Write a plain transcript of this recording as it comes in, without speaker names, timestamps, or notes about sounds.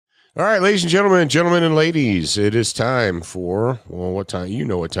All right, ladies and gentlemen and ladies, it is time for, well, what time? You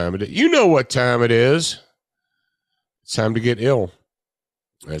know what time it is. You know what time it is. It's time to get ill.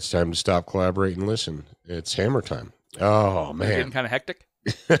 It's time to stop, collaborate, and listen. It's hammer time. Oh, man. It's getting kind of hectic.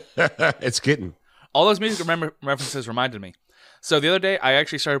 It's getting. All those music references reminded me. So the other day, I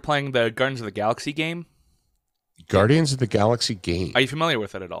actually started playing the Guardians of the Galaxy game. Guardians of the Galaxy game. Are you familiar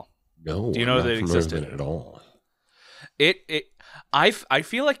with it at all? No. Do you know that it existed? At all. I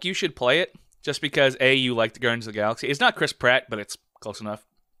feel like you should play it just because A, you like the Guardians of the Galaxy. It's not Chris Pratt, but it's close enough.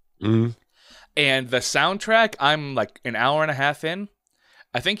 Mm-hmm. And the soundtrack, I'm like an hour and a half in.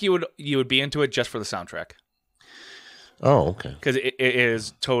 I think you would be into it just for the soundtrack. Oh, okay. Because it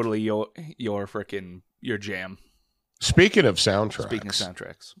is totally your jam. Speaking of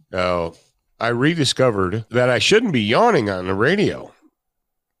soundtracks. Oh, I rediscovered that I shouldn't be yawning on the radio.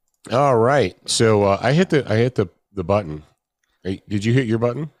 All right. So I hit the button. Hey, did you hit your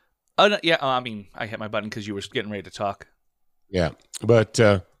button? Oh, no, yeah. I mean, I hit my button because you were getting ready to talk. Yeah. But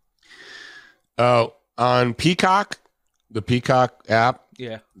on Peacock, the Peacock app,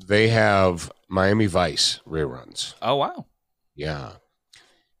 yeah, they have Miami Vice reruns. Oh, wow. Yeah.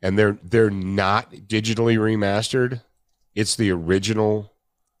 And they're not digitally remastered. It's the original,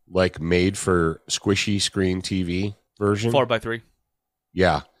 like, made for squishy screen TV version. 4x3.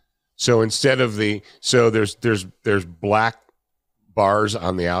 Yeah. So instead of there's black bars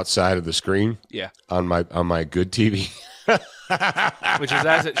on the outside of the screen. Yeah. On my good TV. Which is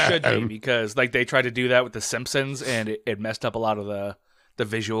as it should be, because like they tried to do that with The Simpsons and it messed up a lot of the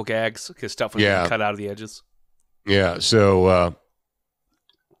visual gags because stuff was being cut out of the edges. Yeah. So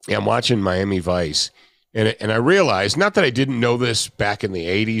I'm watching Miami Vice and I realized, not that I didn't know this back in the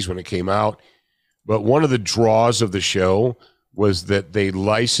 80s when it came out, but one of the draws of the show was that they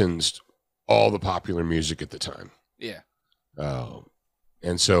licensed all the popular music at the time. Yeah.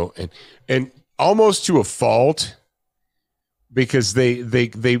 And so, and almost to a fault, because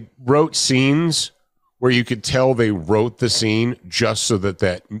they wrote scenes where you could tell they wrote the scene just so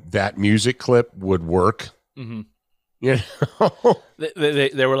that music clip would work. Mm-hmm. You know?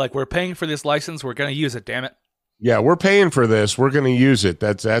 They were like, we're paying for this license. We're going to use it. Damn it. Yeah, we're paying for this. We're going to use it.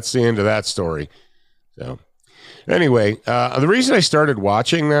 That's the end of that story. So anyway, the reason I started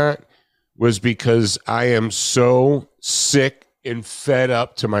watching that was because I am so sick and fed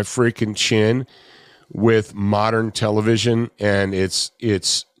up to my freaking chin with modern television and its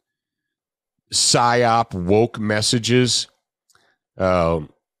psyop woke messages. If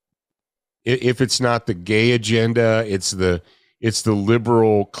it's not the gay agenda, it's the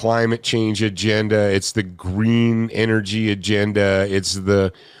liberal climate change agenda, it's the green energy agenda, it's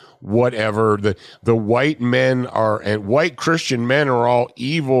the whatever, the white men are, and white Christian men are all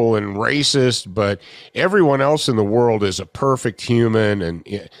evil and racist, but everyone else in the world is a perfect human,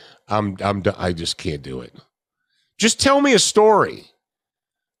 and I just can't do it. Just tell me a story.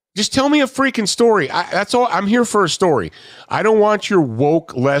 Just tell me a freaking story. That's all. I'm here for a story. I don't want your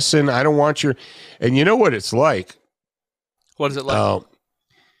woke lesson. I don't want your, and you know what it's like. What is it like?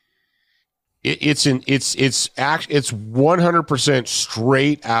 It's 100%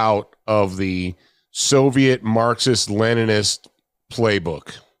 straight out of the Soviet Marxist Leninist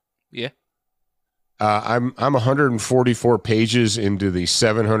playbook. Yeah. I'm 144 pages into the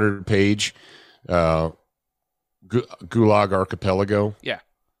 700 page Gulag Archipelago. Yeah.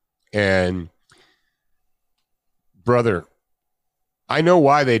 And brother, I know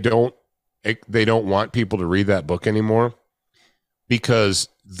why they don't want people to read that book anymore, because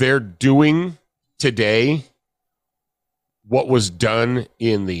they're doing today what was done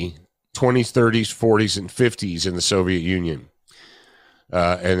in the 20s, 30s, 40s, and 50s in the Soviet Union,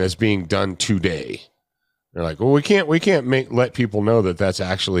 and it's being done today. They're like, well, we can't let people know that that's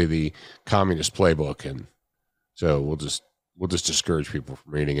actually the communist playbook, and so we'll just discourage people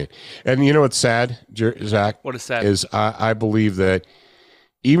from reading it. And you know what's sad, Zach? What is sad? Is I believe that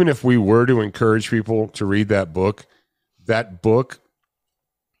even if we were to encourage people to read that book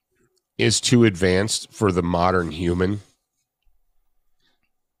is too advanced for the modern human.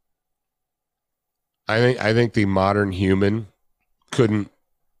 I think the modern human couldn't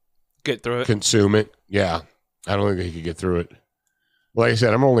get through it, consume it. Yeah, I don't think they could get through it. Like I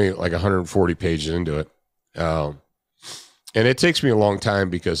said, I'm only like 140 pages into it. And it takes me a long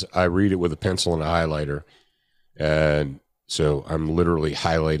time because I read it with a pencil and a highlighter. And so I'm literally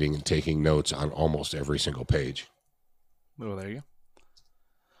highlighting and taking notes on almost every single page. Oh, there you go.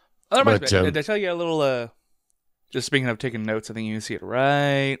 Oh, did I tell you a little, just speaking of taking notes, I think you can see it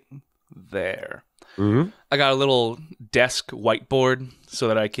right there. Mm-hmm. I got a little desk whiteboard so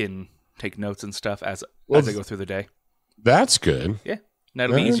that I can take notes and stuff as I go through the day. That's good. Yeah. Now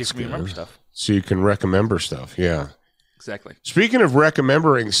it'll be easier for me to remember stuff. So you can remember stuff. Yeah. Exactly. Speaking of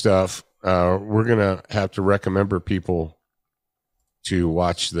remembering stuff, we're going to have to remember people to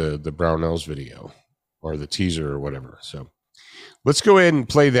watch the Brownells video or the teaser or whatever. So let's go ahead and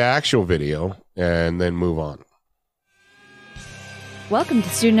play the actual video and then move on. Welcome to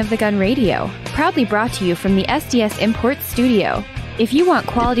Student of the Gun Radio, proudly brought to you from the SDS Imports studio. If you want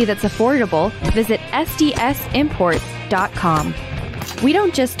quality that's affordable, visit sdsimports.com. We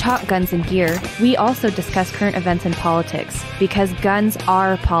don't just talk guns and gear, we also discuss current events and politics, because guns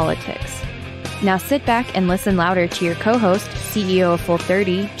are politics. Now sit back and listen louder to your co-host, CEO of Full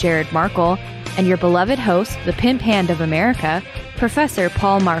 30, Jared Markle, and your beloved host, the pimp hand of America, Professor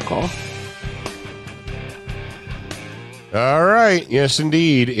Paul Markle. All right. Yes,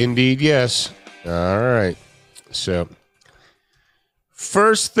 indeed. Indeed, yes. All right. So,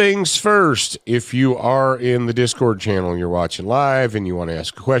 first things first, if you are in the Discord channel and you're watching live and you want to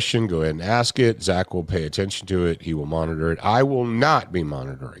ask a question, go ahead and ask it. Zach will pay attention to it. He will monitor it. I will not be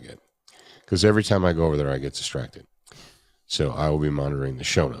monitoring it because every time I go over there, I get distracted. So, I will be monitoring the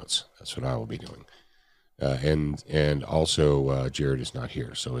show notes. That's what I will be doing. And also, Jared is not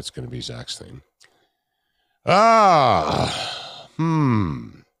here, so it's going to be Zach's thing. You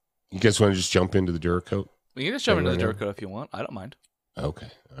guys want to just jump into the Duracoat? You can just jump into the Duracoat if you want. I don't mind.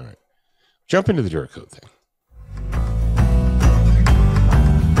 Okay, all right. Jump into the Duracoat thing.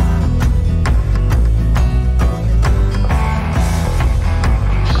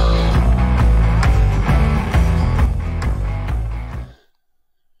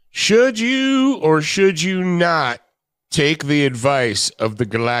 Should you or should you not take the advice of the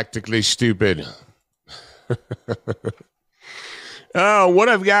galactically stupid? What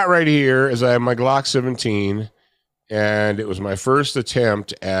I've got right here is I have my Glock 17, and it was my first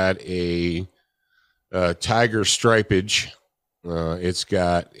attempt at a tiger stripage. It's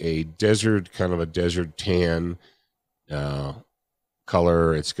got a kind of a desert tan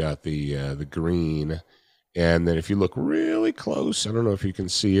color. It's got the green, and then if you look really close, I don't know if you can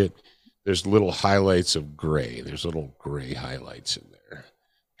see it, there's little highlights of gray. There's little gray highlights in there.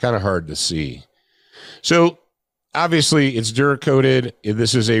 Kind of hard to see. So, obviously, it's Duracoated.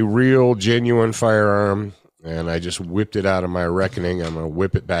 This is a real, genuine firearm, and I just whipped it out of my Reckoning. I'm going to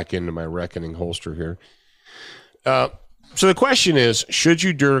whip it back into my Reckoning holster here. So the question is, should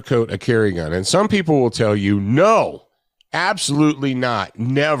you Duracoat a carry gun? And some people will tell you, no, absolutely not,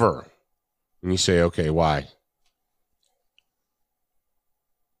 never. And you say, okay, why?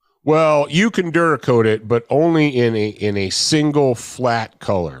 Well, you can Duracoat it, but only in a single flat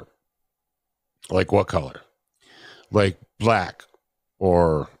color. Like what color? Like black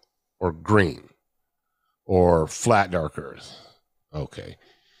or green or flat dark earth. Okay.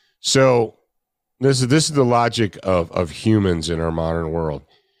 So this is the logic of humans in our modern world.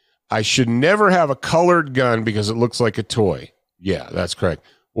 I should never have a colored gun because it looks like a toy. Yeah, that's correct.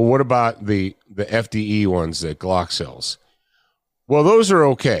 Well, what about the FDE ones that Glock sells? Well, those are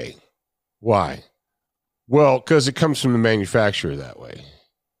okay. Why? Well, because it comes from the manufacturer that way.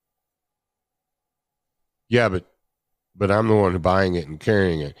 Yeah, but I'm the one buying it and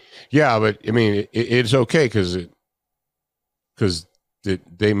carrying it. Yeah, but I mean, it's okay because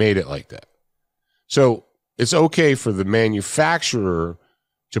they made it like that. So it's okay for the manufacturer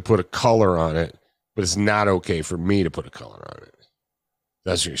to put a color on it, but it's not okay for me to put a color on it.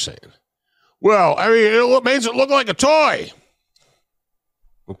 That's what you're saying. Well, I mean, it makes it look like a toy.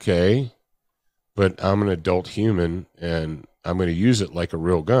 Okay, but I'm an adult human and I'm going to use it like a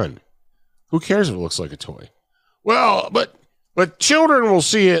real gun. Who cares if it looks like a toy? Well, but children will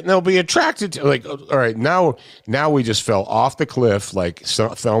see it and they'll be attracted to, like, all right, now we just fell off the cliff like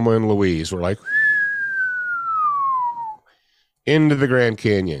Thelma and Louise. We're like into the Grand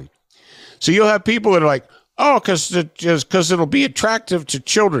Canyon. So you'll have people that are like, oh, because it'll be attractive to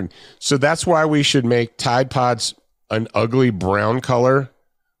children. So that's why we should make Tide Pods an ugly brown color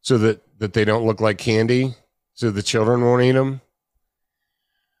so that they don't look like candy, so the children won't eat them.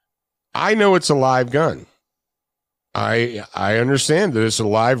 I know it's a live gun. I understand that it's a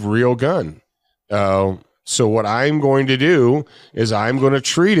live, real gun. So what I'm going to do is I'm going to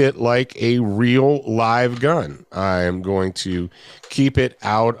treat it like a real live gun. I'm going to keep it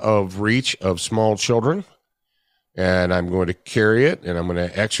out of reach of small children, and I'm going to carry it, and I'm going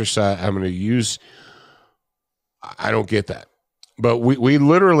to exercise. I'm going to use. I don't get that. But we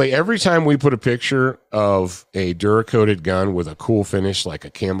literally, every time we put a picture of a Duracoated gun with a cool finish, like a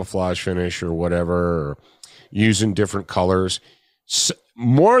camouflage finish or whatever, or using different colors,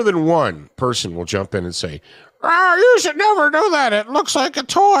 more than one person will jump in and say, you should never do that. It looks like a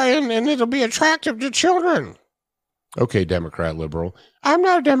toy and it'll be attractive to children. Okay, Democrat liberal. I'm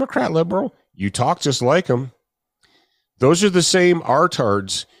not a Democrat liberal. You talk just like them. Those are the same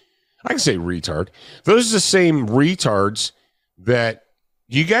artards. I can say retard. Those are the same retards that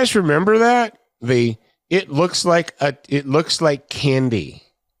you guys remember that? It looks like candy.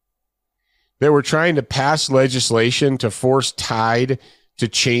 They were trying to pass legislation to force Tide to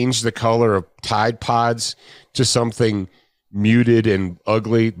change the color of Tide Pods to something muted and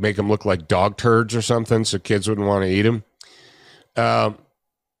ugly, make them look like dog turds or something so kids wouldn't want to eat them.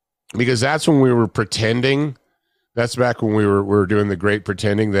 Because that's when we were pretending. That's back when we were doing the great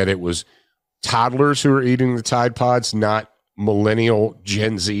pretending that it was toddlers who were eating the Tide Pods, not millennial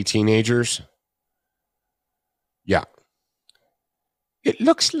Gen Z teenagers. Yeah. It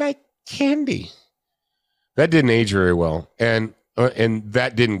looks like candy. That didn't age very well. And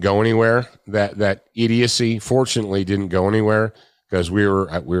that didn't go anywhere. That idiocy, fortunately, didn't go anywhere because we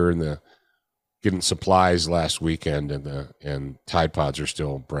were in the getting supplies last weekend, and Tide Pods are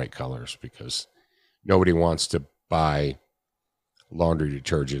still bright colors because nobody wants to buy laundry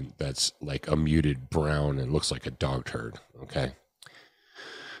detergent that's like a muted brown and looks like a dog turd. Okay.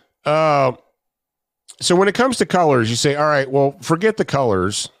 So when it comes to colors, you say, all right, well, forget the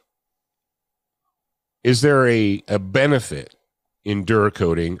colors. Is there a benefit in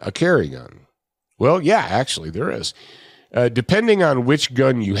Duracoating a carry gun? Well, yeah, actually there is. Depending on which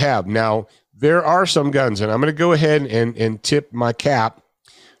gun you have. Now, there are some guns, and I'm going to go ahead and tip my cap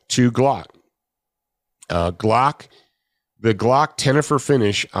to Glock. The Glock Tenifer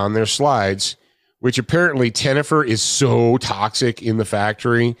finish on their slides, which apparently Tenifer is so toxic in the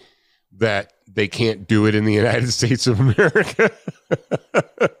factory that they can't do it in the United States of America.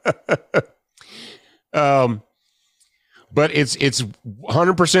 But it's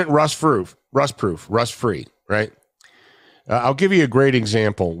 100% rust free, right? I'll give you a great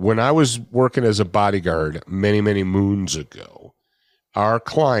example. When I was working as a bodyguard many, many moons ago, our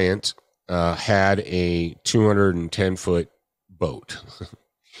client had a 210-foot boat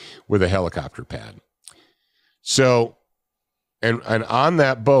with a helicopter pad. So, and on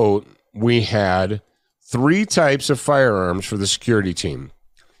that boat, we had 3 types of firearms for the security team.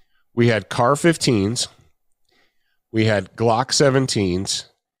 We had CAR-15s, we had Glock 17s,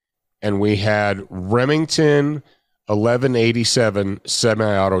 and we had Remington 1187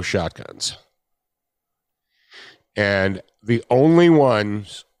 semi-auto shotguns. And the only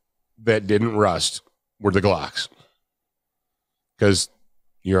ones that didn't rust were the Glocks. Because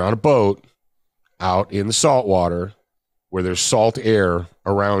you're on a boat out in the salt water where there's salt air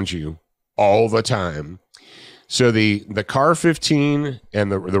around you all the time. So the CAR-15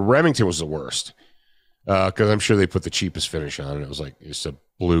 and the Remington was the worst. Because I'm sure they put the cheapest finish on it. It was like just a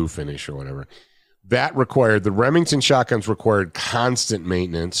blue finish or whatever. That required, the Remington shotguns required constant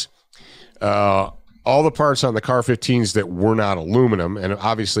maintenance. All the parts on the CAR-15s that were not aluminum, and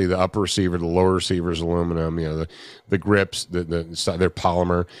obviously the upper receiver, the lower receiver is aluminum, the grips, they're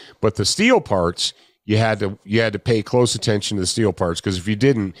polymer. But the steel parts, you had to pay close attention to the steel parts, because if you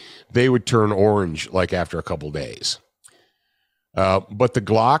didn't, they would turn orange like after a couple days. But the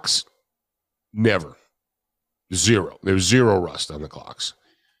Glocks, never. Zero. There's zero rust on the Glocks.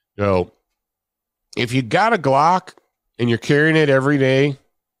 So if you got a Glock and you're carrying it every day,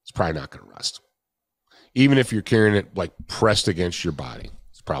 it's probably not going to rust. Even if you're carrying it like pressed against your body,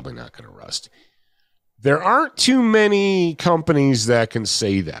 it's probably not going to rust. There aren't too many companies that can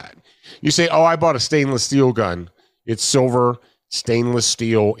say that. You say, oh, I bought a stainless steel gun. It's silver, stainless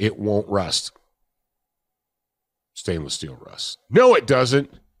steel. It won't rust. Stainless steel rusts. No, it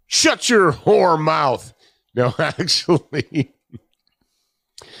doesn't. Shut your whore mouth. No, actually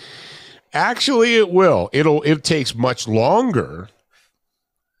it will. It takes much longer.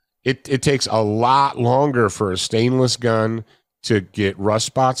 It takes a lot longer for a stainless gun to get rust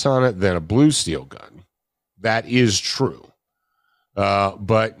spots on it than a blue steel gun. That is true.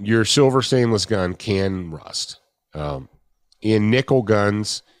 But your silver stainless gun can rust. In nickel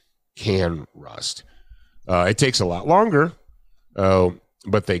guns can rust. It takes a lot longer,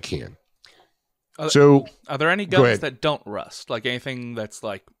 but they can. Are there any guns that don't rust? Like anything that's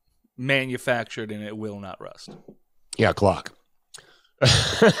like manufactured and it will not rust? Yeah, Glock.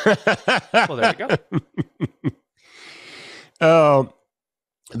 Well, there you go.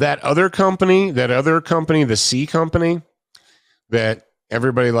 That other company, the C company, that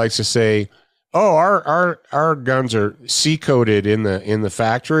everybody likes to say, oh, our guns are C coated in the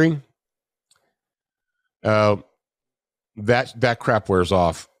factory. That crap wears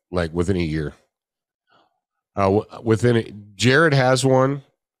off like within a year. Jared has one.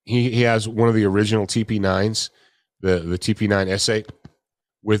 He has one of the original TP9s, the TP9 SA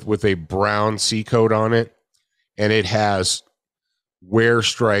with a brown C coat on it. and it has wear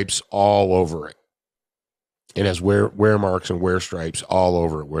stripes all over it. It has wear marks and wear stripes all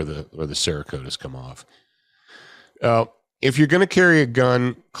over it where the Cerakote has come off. If you're going to carry a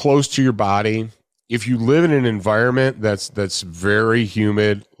gun close to your body, if you live in an environment that's very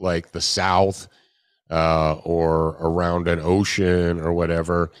humid, like the South, or around an ocean or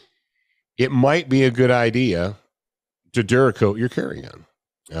whatever, it might be a good idea to Duracoat your carry gun.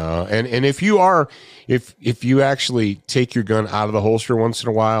 And if you actually take your gun out of the holster once in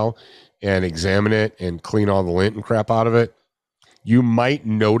a while and examine it and clean all the lint and crap out of it, you might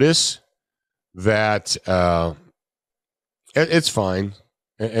notice that it's fine.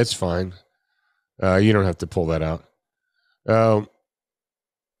 It's fine. You don't have to pull that out.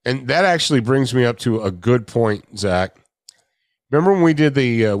 And that actually brings me up to a good point, Zach. Remember when we did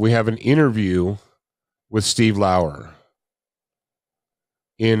we have an interview with Steve Lauer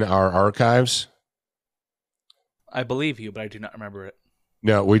in our archives? I believe you, but I do not remember it.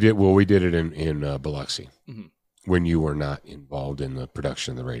 No, we did. Well, we did it in Biloxi when you were not involved in the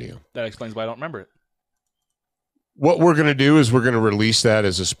production of the radio. That explains why I don't remember it. What we're going to do is we're going to release that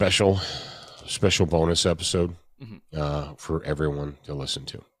as a special bonus episode for everyone to listen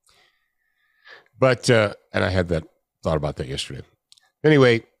to. But and I had thought about that yesterday.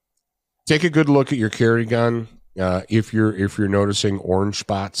 Anyway, take a good look at your carry gun. If you're noticing orange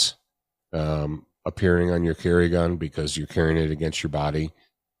spots appearing on your carry gun because you're carrying it against your body,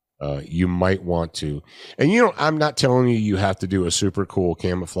 you might want to. And I'm not telling you have to do a super cool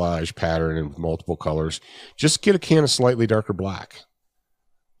camouflage pattern in multiple colors. Just get a can of slightly darker black,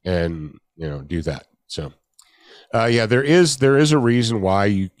 and do that. So. There is a reason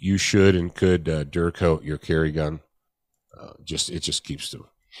why you should and could Duracoat your carry gun. It just keeps a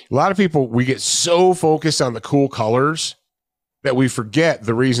lot of people, we get so focused on the cool colors that we forget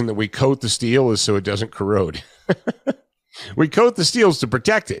the reason that we coat the steel is so it doesn't corrode. We coat the steels to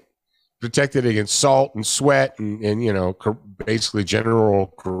protect it against salt and sweat and basically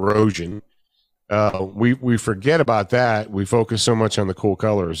general corrosion. We forget about that. We focus so much on the cool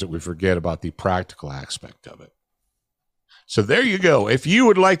colors that we forget about the practical aspect of it. So there you go. If you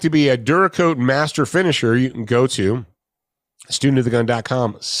would like to be a Duracoat master finisher, you can go to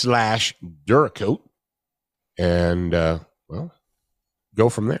studentofthegun.com/Duracoat and, go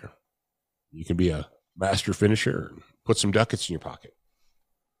from there. You can be a master finisher and put some ducats in your pocket.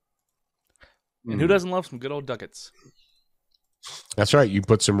 And who doesn't love some good old ducats? That's right. You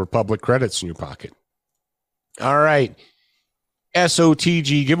put some Republic credits in your pocket. All right.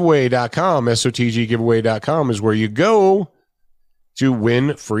 SOTGgiveaway.com. SOTGgiveaway.com is where you go to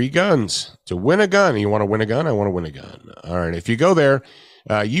win free guns. To win a gun. You want to win a gun? I want to win a gun. All right. If you go there,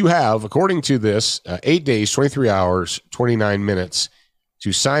 you have, according to this, 8 days, 23 hours, 29 minutes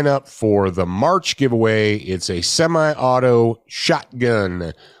to sign up for the March giveaway. It's a semi-auto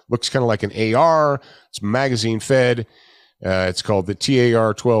shotgun. Looks kind of like an AR. It's magazine fed. It's called the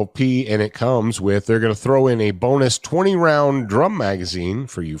TAR-12P, and it comes with, they're going to throw in a bonus 20-round drum magazine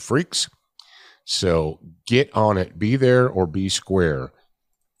for you freaks. So get on it. Be there or be square.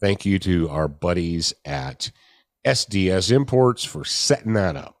 Thank you to our buddies at SDS Imports for setting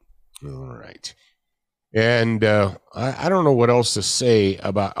that up. All right. And I don't know what else to say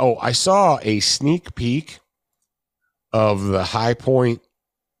about, I saw a sneak peek of the High Point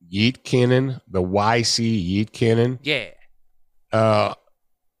Yeet Cannon, the YC Yeet Cannon. Yeah. Our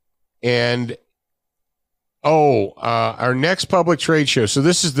next public trade show. So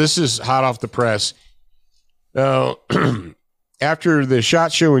this is hot off the press. After the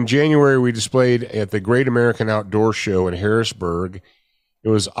SHOT Show in January, we displayed at the Great American Outdoor Show in Harrisburg. It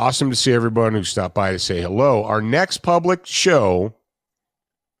was awesome to see everyone who stopped by to say hello. Our next public show,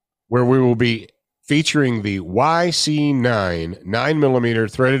 where we will be featuring the YC9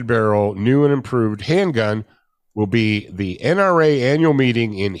 9mm threaded barrel new and improved handgun, will be the NRA annual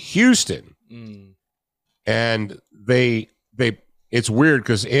meeting in Houston. And it's weird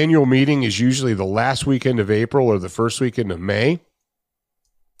because annual meeting is usually the last weekend of April or the first weekend of May.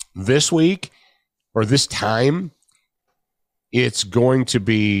 This week, or this time, it's going to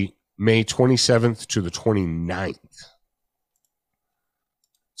be May 27th to the 29th.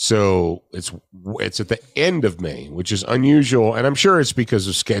 So it's at the end of May, which is unusual. And I'm sure it's because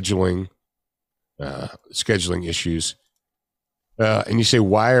of scheduling issues. And you say,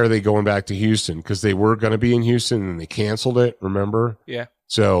 why are they going back to Houston? Because they were going to be in Houston and they canceled it, remember? Yeah.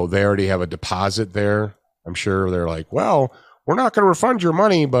 So they already have a deposit there. I'm sure they're like, well, we're not going to refund your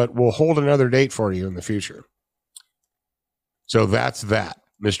money, but we'll hold another date for you in the future. So that's that,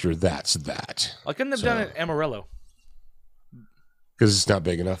 Mr. That's That. I couldn't have done it Amarillo. Because it's not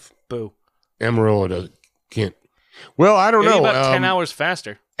big enough. Boo. Amarillo can't. Well, I don't know. About 10 hours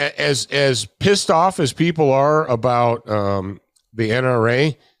faster. As pissed off as people are about the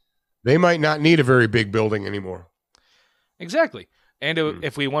NRA, they might not need a very big building anymore. Exactly. And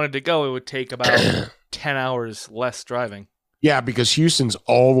if we wanted to go, it would take about 10 hours less driving. Yeah, because Houston's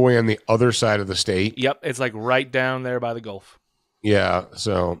all the way on the other side of the state. Yep, it's like right down there by the Gulf. Yeah,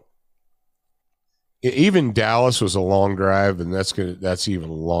 so even Dallas was a long drive, and that's even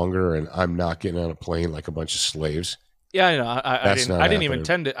longer, and I'm not getting on a plane like a bunch of slaves. Yeah, I know. I didn't even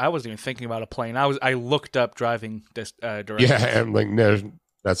intend it. I wasn't even thinking about a plane. I looked up driving directions. Yeah, I'm like, no,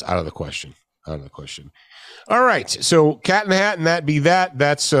 that's out of the question. Out of the question. All right, so Cat in the Hat, and that be that.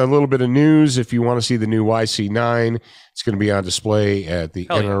 That's a little bit of news. If you want to see the new YC9, it's going to be on display at the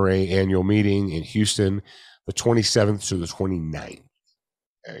NRA annual meeting in Houston, the 27th to the 29th.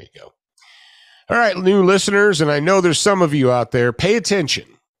 There you go. All right, new listeners, and I know there's some of you out there, pay attention.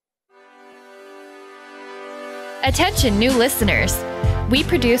 Attention, new listeners. We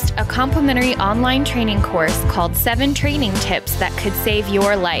produced a complimentary online training course called 7 Training Tips That Could Save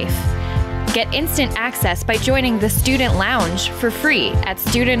Your Life. Get instant access by joining the Student Lounge for free at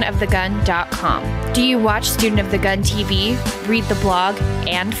studentofthegun.com. Do you watch Student of the Gun TV, read the blog,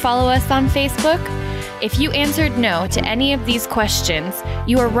 and follow us on Facebook? If you answered no to any of these questions,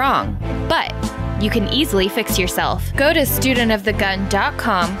 you are wrong, but you can easily fix yourself. Go to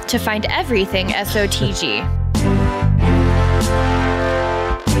studentofthegun.com to find everything SOTG.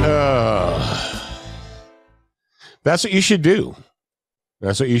 That's what you should do.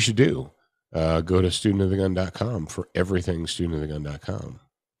 That's what you should do. Go to studentofthegun.com for everything studentofthegun.com.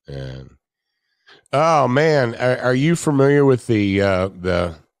 And oh man, are you familiar with the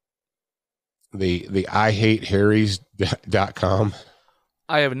IHateHarrys.com?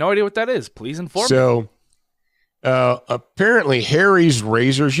 I have no idea what that is. Please inform me. So apparently Harry's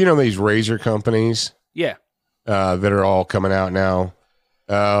razors, you know, these razor companies, yeah, that are all coming out now.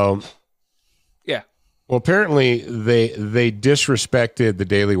 Yeah. Well, apparently they disrespected the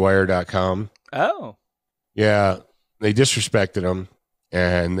dailywire.com. Oh. Yeah, they disrespected them.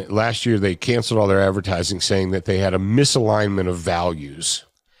 And last year they canceled all their advertising, saying that they had a misalignment of values.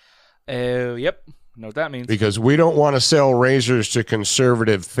 Yep. Know what that means. Because we don't want to sell razors to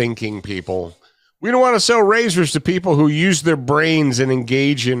conservative thinking people. We don't want to sell razors to people who use their brains and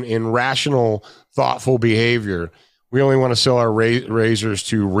engage in rational, thoughtful behavior. We only want to sell our razors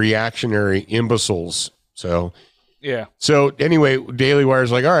to reactionary imbeciles. So, yeah. So anyway, Daily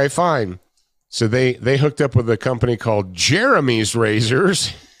Wire's like, all right, fine. So they hooked up with a company called Jeremy's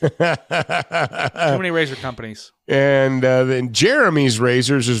Razors. Too many razor companies. And then Jeremy's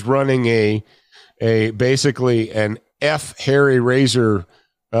Razors is running a basically an F Harry Razor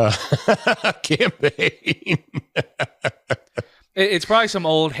campaign. It's probably some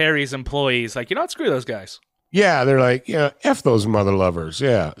old Harry's employees. Like, you know what? Screw those guys. Yeah, they're like, yeah, F those mother lovers.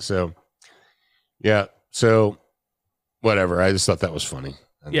 Yeah. So, whatever. I just thought that was funny.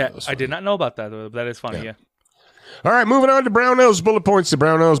 I did not know about that. That is funny, yeah. All right, moving on to Brownells Bullet Points. The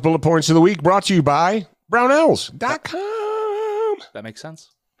Brownells Bullet Points of the week brought to you by Brownells.com. That makes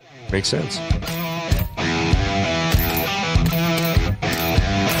sense. Makes sense.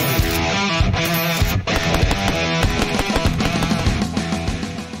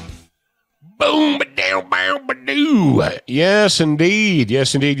 Boom, ba-down, bow, ba-doo. Yes, indeed.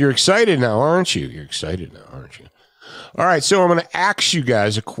 Yes, indeed. You're excited now, aren't you? You're excited now, aren't you? All right, so I'm going to ask you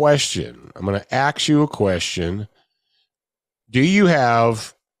guys a question. Do you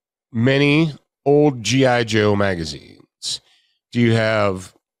have many old G.I. Joe magazines? Do you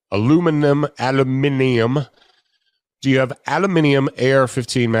have aluminum? Do you have aluminum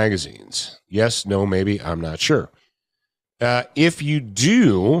AR-15 magazines? Yes, no, maybe, I'm not sure. If you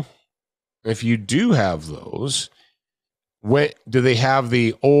do have those, do they have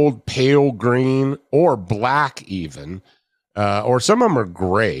the old pale green or black even, or some of them are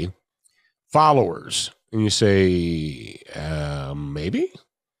gray followers? And you say, maybe?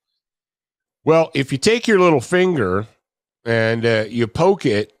 Well, if you take your little finger and you poke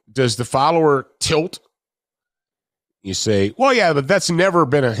it, does the follower tilt? You say, well, yeah, but that's never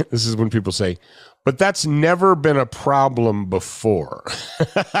been this is when people say, but that's never been a problem before.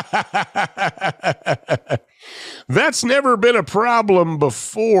 That's never been a problem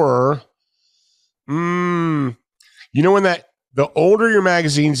before. You know, when the older your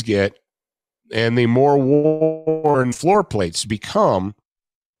magazines get and the more worn floor plates become,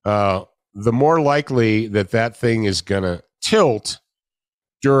 the more likely that thing is going to tilt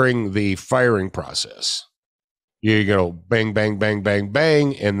during the firing process. You go bang, bang, bang, bang,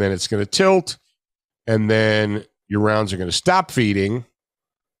 bang, and then it's going to tilt. And then your rounds are going to stop feeding,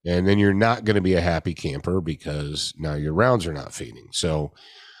 And then you're not going to be a happy camper because now your rounds are not feeding. So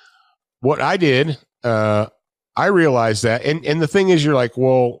what I did, I realized that, and the thing is, you're like,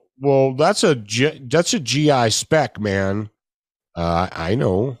 well, that's a GI spec, man. I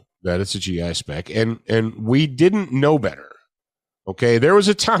know that it's a GI spec, and we didn't know better. Okay, there was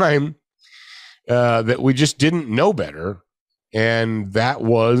a time that we just didn't know better, and that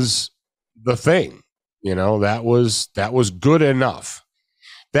was the thing. That was good enough.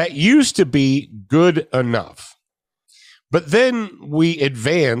 That used to be good enough. But then we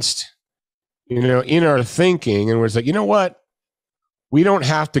advanced, in our thinking, and we're like, you know what? We don't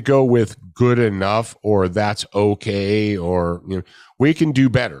have to go with good enough or that's okay, or we can do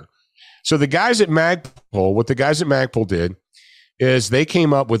better. So the guys at Magpul did is they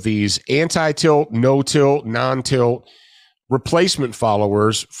came up with these anti-tilt, no-tilt, non-tilt replacement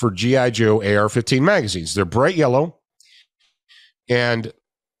followers for G.I. Joe AR-15 magazines. They're bright yellow, and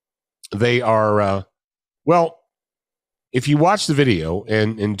they are, if you watch the video,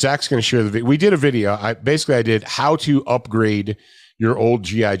 and Zach's going to share the video. We did a video. I did how to upgrade your old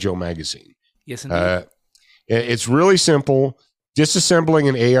G.I. Joe magazine. Yes, indeed. It's really simple. Disassembling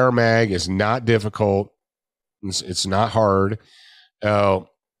an AR mag is not difficult. It's not hard.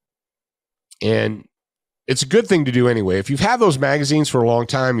 And it's a good thing to do anyway. If you've had those magazines for a long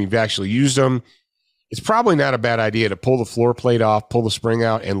time, you've actually used them, it's probably not a bad idea to pull the floor plate off, pull the spring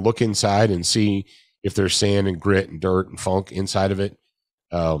out, and look inside and see if there's sand and grit and dirt and funk inside of it.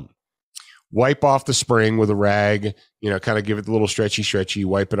 Wipe off the spring with a rag, kind of give it a little stretchy,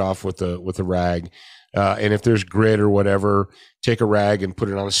 wipe it off with a rag. And if there's grit or whatever, take a rag and put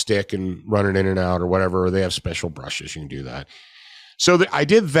it on a stick and run it in and out or whatever. Or they have special brushes. You can do that. So I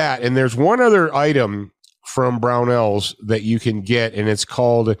did that. And there's one other item from Brownells that you can get, and it's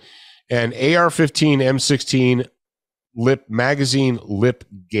called an AR-15 M16 magazine lip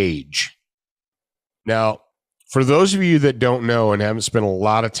gauge. Now, for those of you that don't know and haven't spent a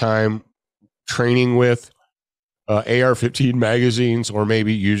lot of time training with AR-15 magazines, or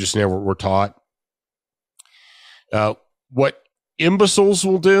maybe you just never were taught, what imbeciles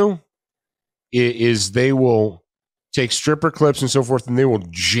will do is they will take stripper clips and so forth, and they will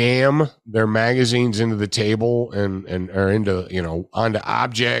jam their magazines into the table and or into, onto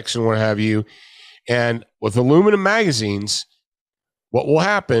objects and what have you. And with aluminum magazines, what will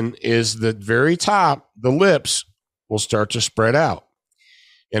happen is the very top, the lips will start to spread out.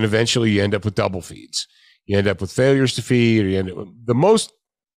 And eventually you end up with double feeds. You end up with failures to feed, or you end up with, the most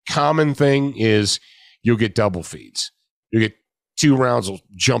common thing is you'll get double feeds. You get 2 rounds will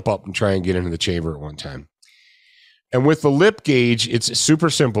jump up and try and get into the chamber at one time. And with the lip gauge, it's super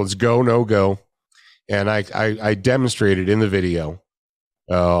simple. It's go, no go. And I demonstrated in the video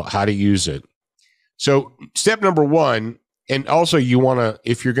how to use it. So step number 1, and also you want to,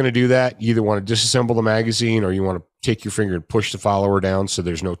 if you're going to do that, you either want to disassemble the magazine or you want to take your finger and push the follower down so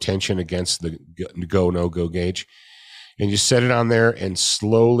there's no tension against the go, no go gauge. And you set it on there and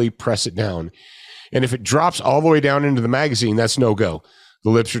slowly press it down. And if it drops all the way down into the magazine, that's no go. The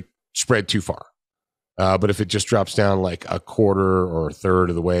lips are spread too far. But if it just drops down like a quarter or a third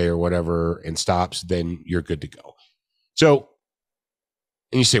of the way or whatever and stops, then you're good to go. So,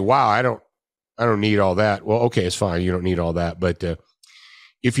 and you say, wow, I don't need all that. Well, okay, it's fine. You don't need all that. But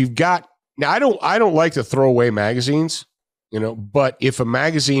if you've got, now I don't like to throw away magazines, but if a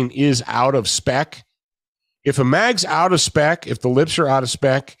magazine is out of spec, if a mag's out of spec, if the lips are out of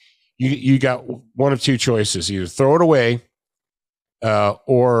spec, you got one of two choices: either throw it away,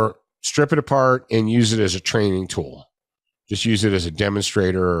 or strip it apart and use it as a training tool. Just use it as a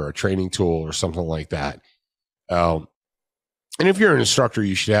demonstrator or a training tool or something like that. And if you're an instructor,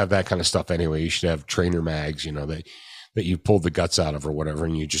 you should have that kind of stuff anyway. You should have trainer mags, that you pulled the guts out of or whatever,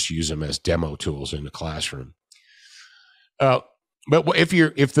 and you just use them as demo tools in the classroom. But if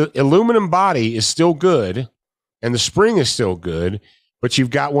the aluminum body is still good and the spring is still good, but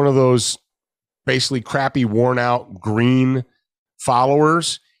you've got one of those basically crappy, worn out green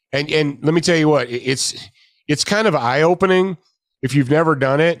followers, and let me tell you what, it's kind of eye-opening. If you've never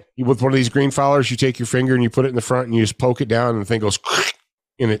done it, with one of these green followers, you take your finger and you put it in the front and you just poke it down and the thing goes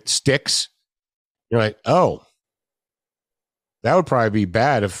and it sticks. You're like, oh, that would probably be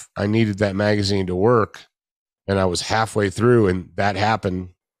bad if I needed that magazine to work and I was halfway through and that happened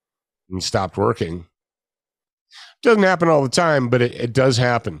and stopped working. Doesn't happen all the time, but it does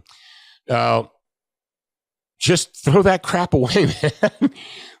happen. Just throw that crap away, man.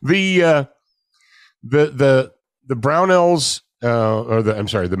 The Brownells,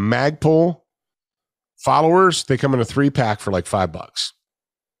 the Magpul followers, they come in a 3-pack for like $5.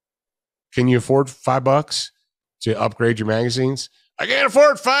 Can you afford $5 to upgrade your magazines? I can't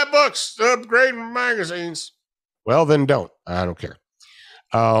afford $5 to upgrade my magazines. Well, then don't. I don't care.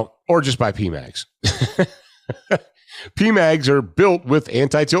 Or just buy PMags. PMags are built with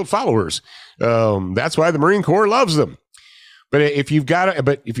anti-tilt followers. That's why the Marine Corps loves them. But if you've got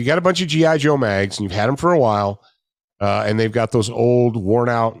a bunch of G.I. Joe mags and you've had them for a while, and they've got those old, worn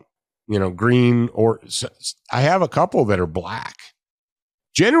out, green, or I have a couple that are black.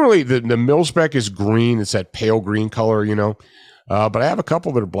 Generally, the mil spec is green. It's that pale green color, but I have a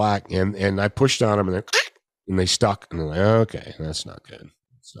couple that are black, and I pushed on them, and they stuck, and I'm like, okay, that's not good.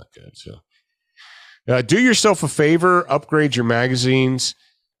 It's not good. So do yourself a favor, upgrade your magazines.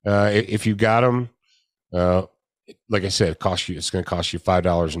 If you got them, like I said, it's going to cost you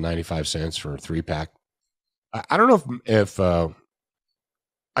 $5.95 for a 3-pack. I don't know if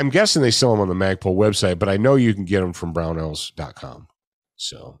I'm guessing they sell them on the Magpul website, but I know you can get them from Brownells.com.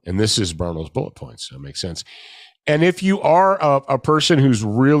 So, and this is Brownells Bullet Point, so it makes sense. And if you are a person who's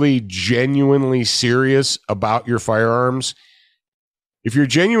really genuinely serious about your firearms, if you're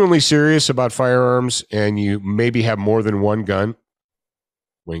genuinely serious about firearms and you maybe have more than one gun,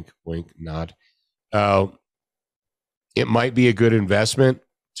 wink, wink, nod, it might be a good investment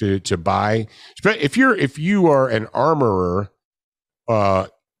to buy. If you are an armorer,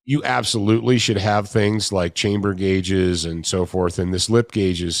 you absolutely should have things like chamber gauges and so forth. And this lip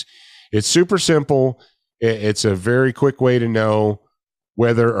gauges, it's super simple. It's a very quick way to know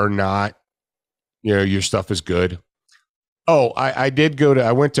whether or not your stuff is good. Oh, I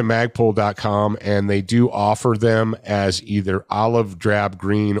went to magpul.com, and they do offer them as either olive, drab,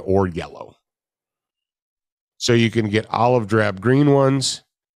 green, or yellow. So you can get olive, drab, green ones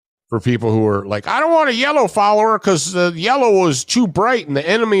for people who are like, I don't want a yellow follower because the yellow is too bright and the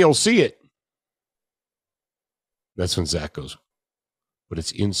enemy will see it. That's when Zach goes, but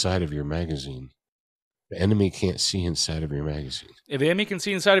it's inside of your magazine. The enemy can't see inside of your magazine. If the enemy can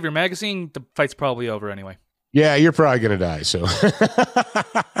see inside of your magazine, the fight's probably over anyway. Yeah, you're probably going to die. So,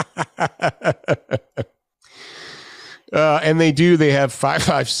 and they have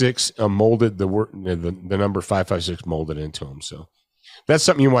 556 molded, the number 556 molded into them. So that's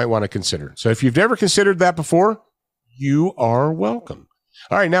something you might want to consider. So if you've never considered that before, you are welcome.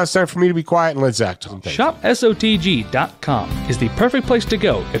 All right, now it's time for me to be quiet and let Zach talk. ShopSOTG.com is the perfect place to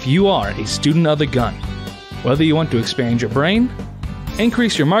go if you are a student of the gun. Whether you want to expand your brain,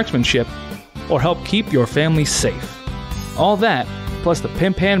 increase your marksmanship, or help keep your family safe. All that, plus the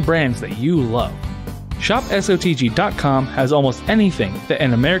pimp-hand brands that you love. ShopSOTG.com has almost anything that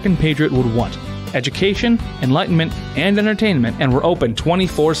an American patriot would want. Education, enlightenment, and entertainment, and we're open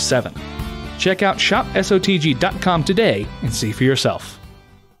 24/7. Check out ShopSOTG.com today and see for yourself.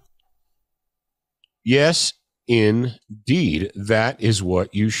 Yes, indeed. That is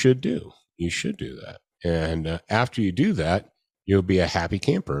what you should do. You should do that. And after you do that, you'll be a happy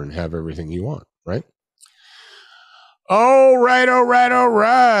camper and have everything you want, right? All right.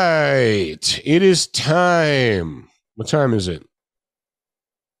 It is time. What time is it?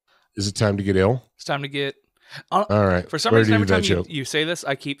 Is it time to get ill? It's time to get... All right. For some reason, every time you say this,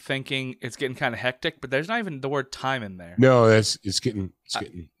 I keep thinking it's getting kind of hectic, but there's not even the word time in there. No, it's getting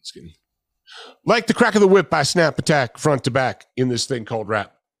like the crack of the whip by Snap Attack, front to back, in this thing called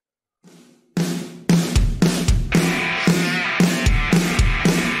rap.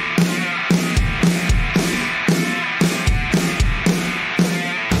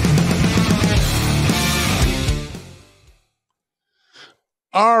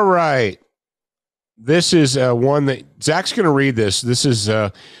 All right. This is one that Zach's going to read this. This is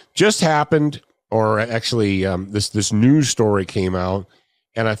just happened, or actually this news story came out,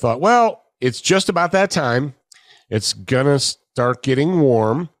 and I thought, well, it's just about that time. It's going to start getting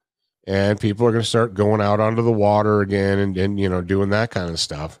warm, and people are going to start going out onto the water again and doing that kind of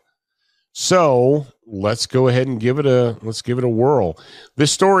stuff. So let's go ahead and give it a whirl.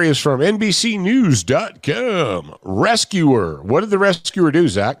 This story is from NBCnews.com. Rescuer. What did the rescuer do,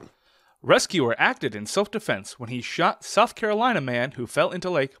 Zach? Rescuer acted in self-defense when he shot South Carolina man who fell into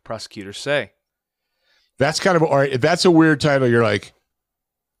lake, prosecutors say. That's kind of, all right, that's a weird title. You're like,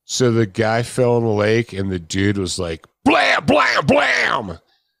 so the guy fell in the lake and the dude was like, blam, blam, blam.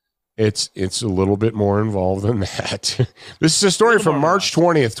 It's a little bit more involved than that. This is a story from March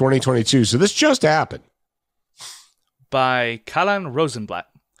 20th, 2022. So this just happened. By Callan Rosenblatt.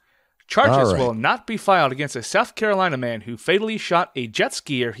 Charges will not be filed against a South Carolina man who fatally shot a jet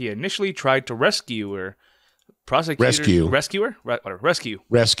skier he initially tried to rescue. Rescue,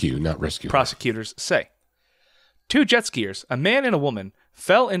 not rescue. Prosecutors say. 2 jet skiers, a man and a woman,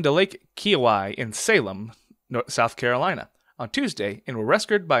 fell into Lake Kiowai in Salem, South Carolina, on Tuesday and were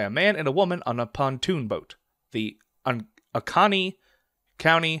rescued by a man and a woman on a pontoon boat. The Akani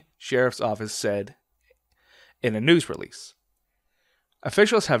County Sheriff's Office said in a news release.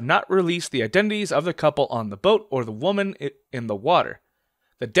 Officials have not released the identities of the couple on the boat or the woman in the water.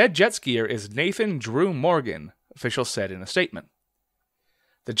 The dead jet skier is Nathan Drew Morgan, officials said in a statement.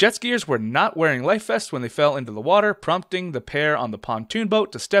 The jet skiers were not wearing life vests when they fell into the water, prompting the pair on the pontoon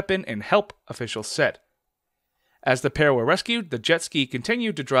boat to step in and help, officials said. As the pair were rescued, the jet ski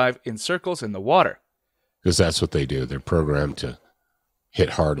continued to drive in circles in the water. Because that's what they do. They're programmed to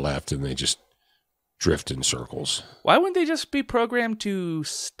hit hard left, and they just drift in circles. Why wouldn't they just be programmed to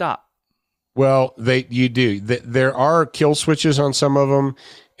stop? Well, you do. There are kill switches on some of them.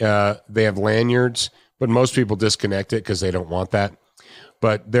 They have lanyards, but most people disconnect it because they don't want that.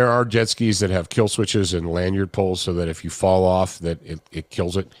 But there are jet skis that have kill switches and lanyard pulls so that if you fall off, that it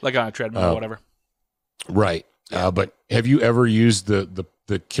kills it. Like on a treadmill or whatever. Right. But have you ever used the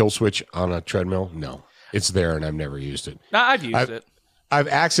kill switch on a treadmill? No. It's there, and I've never used it. No, I've used it. I've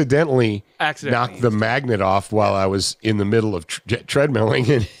accidentally knocked the magnet off while I was in the middle of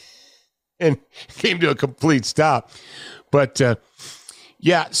treadmilling and came to a complete stop. But,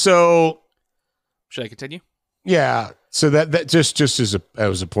 yeah, so... Should I continue? Yeah. So that just as that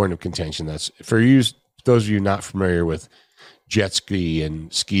was a point of contention. That's for you, those of you not familiar with jet ski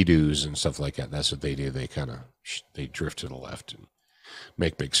and ski-doos and stuff like that. That's what they do. They they drift to the left and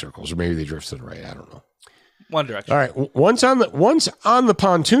make big circles, or maybe they drift to the right. I don't know. One direction. All right. Once on the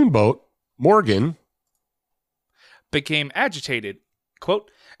pontoon boat, Morgan became agitated,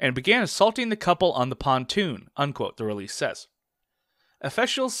 quote, and began assaulting the couple on the pontoon, unquote, the release says.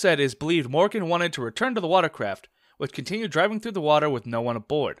 Officials said it is believed Morgan wanted to return to the watercraft, which continued driving through the water with no one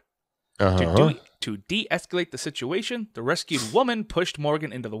aboard. To de-escalate the situation, the rescued woman pushed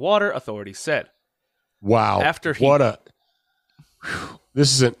Morgan into the water, authorities said. Wow. I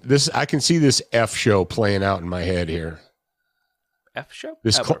can see this F show playing out in my head here. F show?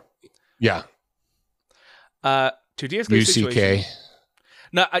 Yeah. To de-escalate the situation. UCK.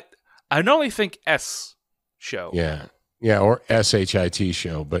 No, I normally think S show. Yeah. Yeah, or SHIT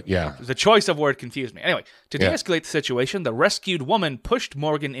show, but yeah. The choice of word confused me. Anyway, to de-escalate the situation, the rescued woman pushed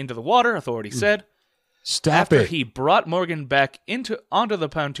Morgan into the water, authorities said. After he brought Morgan back onto the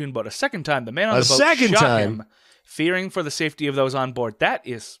pontoon boat a second time, the man on the boat shot him, fearing for the safety of those on board. That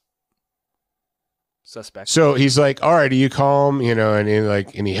is suspect. So he's like, all right, are you calm?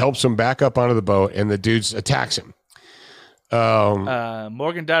 And he helps him back up onto the boat, and the dude attacks him.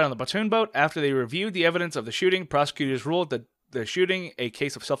 Morgan died on the pontoon boat. After they reviewed the evidence of the shooting, prosecutors ruled that the shooting a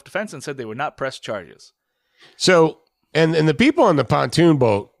case of self-defense and said they would not press charges. So, and the people on the pontoon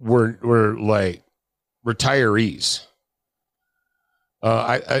boat were like retirees.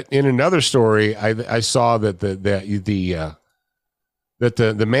 I in another story, I saw that the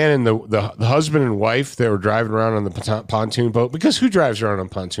man and the husband and wife, they were driving around on the pontoon boat, because who drives around on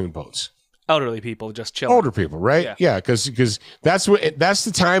pontoon boats? Elderly people just chilling. Older people, right? Yeah, because that's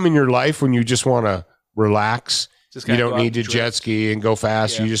the time in your life when you just want to relax. You don't need to jet ski and go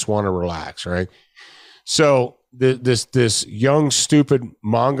fast. Yeah. You just want to relax, right? So this young stupid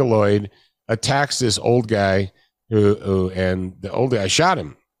mongoloid attacks this old guy and the old guy shot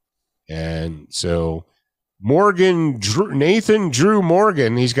him. And so Nathan Drew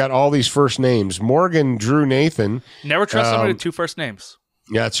Morgan, he's got all these first names. Morgan Drew Nathan. Never trust somebody with two first names.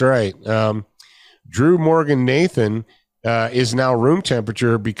 That's right. Drew Morgan Nathan is now room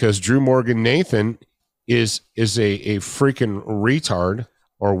temperature because Drew Morgan Nathan is a freaking retard,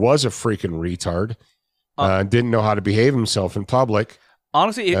 or was a freaking retard. Didn't know how to behave himself in public.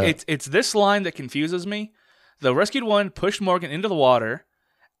 Honestly, it's this line that confuses me. The rescued one pushed Morgan into the water.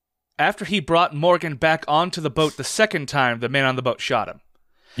 After he brought Morgan back onto the boat the second time, the man on the boat shot him.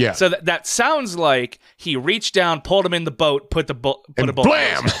 Yeah. So that sounds like he reached down, pulled him in the boat, put a bullet.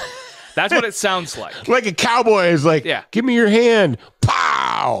 Blam! That's what it sounds like. Like a cowboy is like, give me your hand.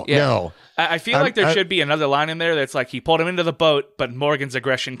 Pow! Yeah. No. I feel like there should be another line in there that's like he pulled him into the boat, but Morgan's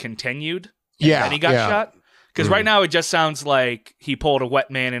aggression continued. And then he got shot. Because right now it just sounds like he pulled a wet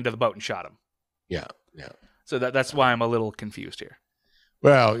man into the boat and shot him. Yeah, yeah. So that's why I'm a little confused here.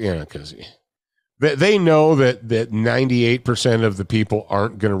 Well, because they know that 98% of the people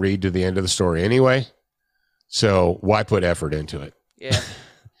aren't going to read to the end of the story anyway. So why put effort into it? Yeah.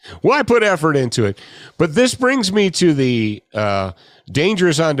 Why put effort into it? But this brings me to the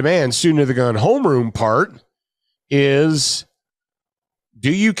dangerous on demand student of the gun homeroom part is,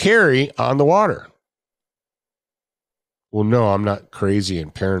 do you carry on the water? Well, no, I'm not crazy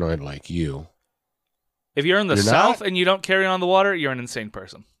and paranoid like you. If you're in the South and you don't carry on the water, you're an insane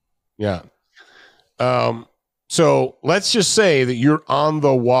person. Yeah. So let's just say that you're on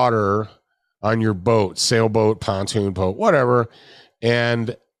the water on your boat, sailboat, pontoon boat, whatever,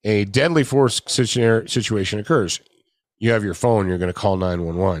 and a deadly force situation occurs. You have your phone, you're going to call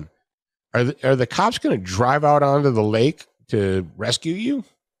 911. Are the cops going to drive out onto the lake to rescue you?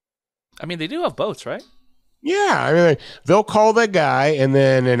 I mean, they do have boats, right? Yeah, I mean, they'll call that guy, and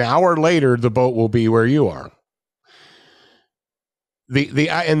then an hour later, the boat will be where you are. The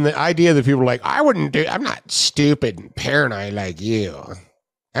idea that people are like, I'm not stupid and paranoid like you.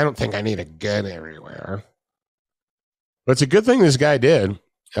 I don't think I need a gun everywhere. But it's a good thing this guy did.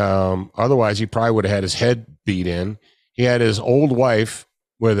 Otherwise, he probably would have had his head beat in. He had his old wife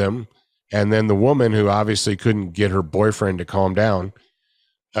with him, and then the woman who obviously couldn't get her boyfriend to calm down.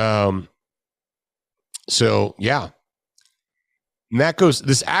 So yeah, and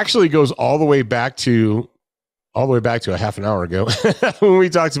this actually goes all the way back to a half an hour ago when we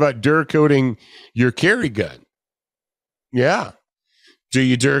talked about Duracoating your carry gun. Yeah. Do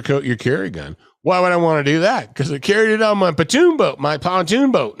you Duracoat your carry gun? Why would I want to do that? Because I carried it on my pontoon boat,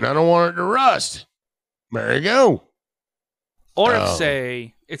 and I don't want it to rust. There you go. Or if,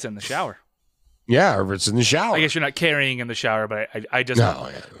 say, it's in the shower. Yeah, or if it's in the shower. I guess you're not carrying in the shower, but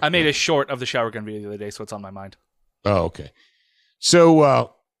I made a short of the shower gun video the other day, so it's on my mind. Oh, okay.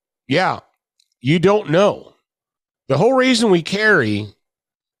 So, yeah, you don't know. The whole reason we carry,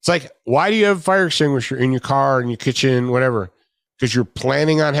 it's like, why do you have a fire extinguisher in your car, in your kitchen, whatever? Because you're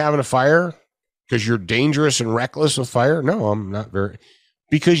planning on having a fire? Because you're dangerous and reckless with fire? No, I'm not very.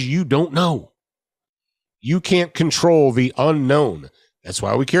 Because you don't know. You can't control the unknown. That's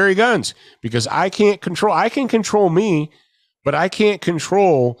why we carry guns. Because I can control me, but I can't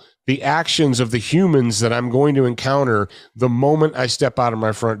control the actions of the humans that I'm going to encounter the moment I step out of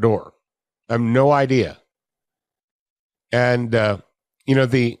my front door. I have no idea. And, I've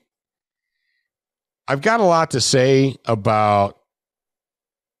got a lot to say about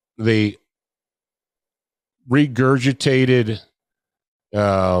the regurgitated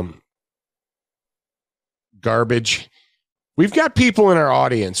garbage. We've got people in our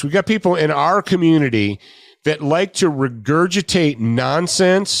audience. We've got people in our community that like to regurgitate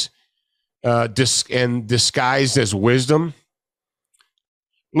nonsense and disguised as wisdom.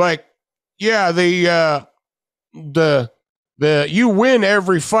 Like, yeah, the you win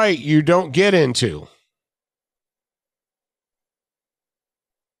every fight you don't get into.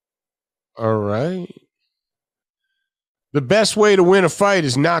 All right. The best way to win a fight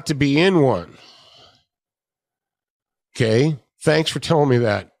is not to be in one. Okay. Thanks for telling me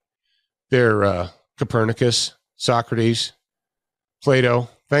that. There, Copernicus, Socrates, Plato.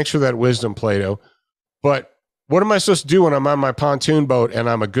 Thanks for that wisdom, Plato. But what am I supposed to do when I'm on my pontoon boat and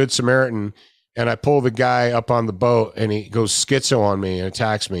I'm a good Samaritan and I pull the guy up on the boat and he goes schizo on me and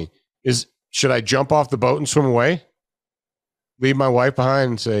attacks me? Should I jump off the boat and swim away? Leave my wife behind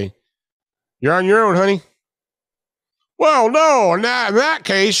and say, "You're on your own, honey"? Well, no, in that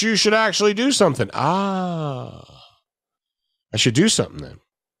case, you should actually do something. I should do something then.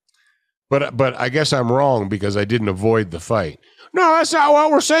 But I guess I'm wrong because I didn't avoid the fight. No, that's not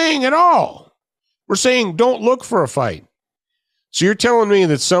what we're saying at all. We're saying don't look for a fight. So you're telling me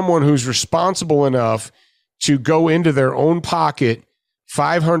that someone who's responsible enough to go into their own pocket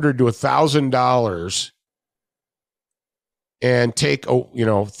 $500 to $1,000 and take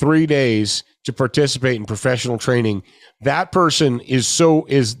 3 days to participate in professional training, that person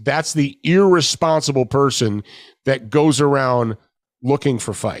that's the irresponsible person that goes around looking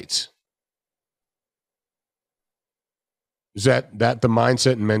for fights. Is that the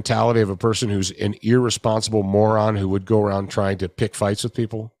mindset and mentality of a person who's an irresponsible moron who would go around trying to pick fights with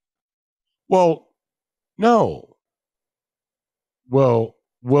people? Well, no. Well,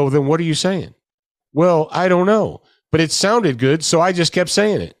 then what are you saying? Well, I don't know, but it sounded good, so I just kept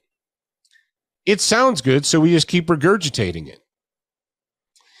saying it. It sounds good, so we just keep regurgitating it.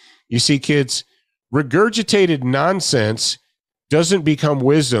 You see, kids, regurgitated nonsense doesn't become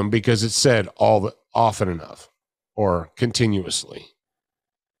wisdom because it's said often enough or continuously.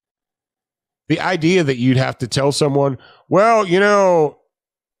 The idea that you'd have to tell someone, well,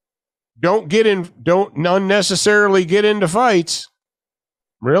 don't unnecessarily get into fights.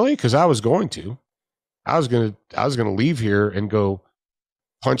 Really? Because I was going to. I was gonna leave here and go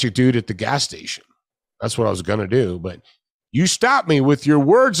punch a dude at the gas station. That's what I was gonna do. But you stopped me with your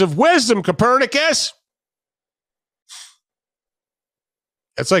words of wisdom, Copernicus.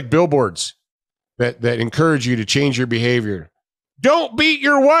 That's like billboards that encourage you to change your behavior. Don't beat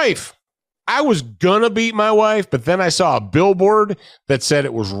your wife. I was gonna beat my wife, but then I saw a billboard that said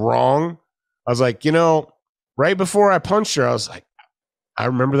it was wrong. I was like, right before I punched her, I was like, I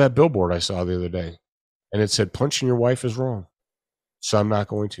remember that billboard I saw the other day. And it said, punching your wife is wrong. So I'm not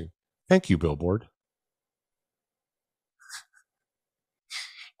going to. Thank you, billboard.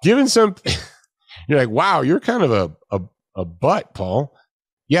 Given some, you're like, wow, you're kind of a butt, Paul.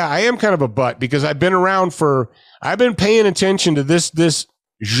 Yeah, I am kind of a butt because I've been paying attention to this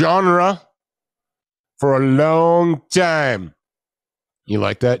genre for a long time. You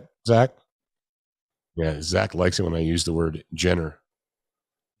like that, Zach? Yeah, Zach likes it when I use the word genre.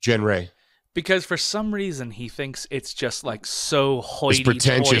 Because for some reason he thinks it's just like so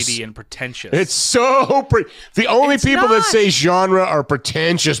hoity-toity and pretentious. It's so the only people that say genre are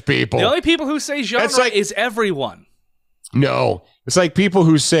pretentious people. The only people who say genre is everyone. No, it's like people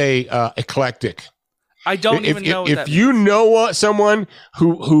who say eclectic. I don't even know what that means. You know someone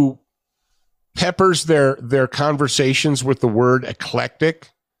who peppers their conversations with the word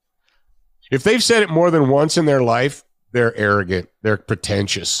eclectic, if they've said it more than once in their life, they're arrogant. They're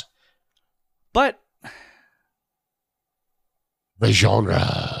pretentious. But the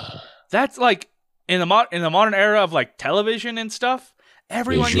genre. That's like in the modern era of like television and stuff,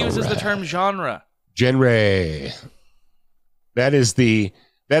 everyone uses the term genre. Genre. That is the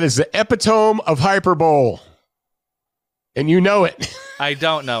epitome of hyperbole. And you know it. I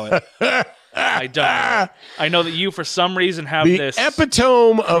don't know it. I don't know it. I know that you, for some reason, have this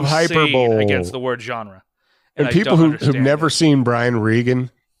epitome of hyperbole against the word genre. And people who've never seen Brian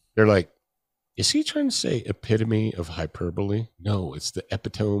Regan, they're like, is he trying to say epitome of hyperbole? No, it's the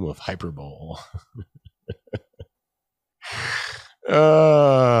epitome of hyperbole.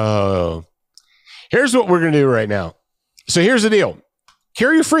 Oh. Here's what we're going to do right now. So here's the deal.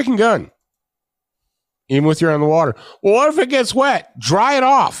 Carry your freaking gun. Even if you're on the water. Well, what if it gets wet? Dry it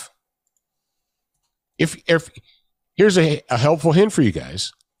off. If here's a helpful hint for you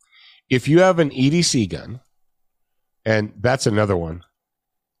guys. If you have an EDC gun, and that's another one,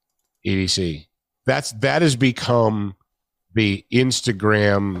 EDC, that has become the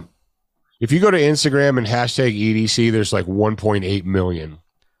Instagram. If you go to Instagram and hashtag EDC, there's like 1.8 million.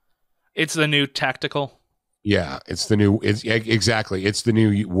 It's the new tactical. Yeah, it's the new. Exactly. It's the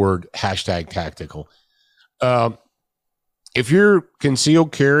new word, hashtag tactical. If your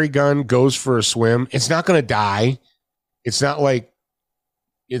concealed carry gun goes for a swim, it's not going to die. It's not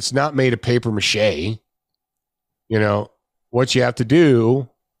made of paper mache. You know, what you have to do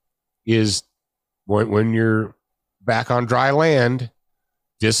is when you're back on dry land,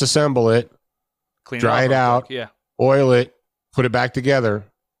 disassemble it, dry it out, oil it, put it back together.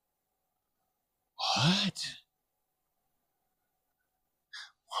 What?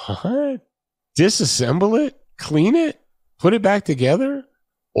 Disassemble it, clean it, put it back together,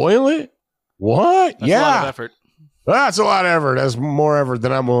 oil it? What? That's a lot of effort. That's a lot of effort. That's more effort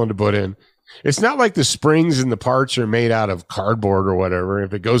than I'm willing to put in. It's not like the springs and the parts are made out of cardboard or whatever.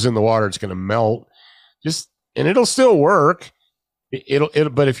 If it goes in the water, it's going to melt. And it'll still work.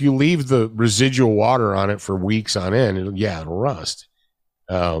 But if you leave the residual water on it for weeks on end, it'll rust.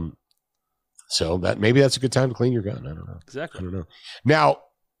 So maybe that's a good time to clean your gun. I don't know. Exactly. I don't know. Now,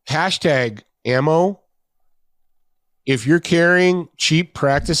 hashtag ammo. If you're carrying cheap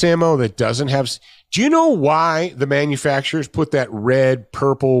practice ammo that doesn't have, do you know why the manufacturers put that red,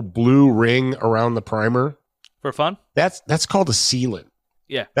 purple, blue ring around the primer? For fun? That's called a sealant.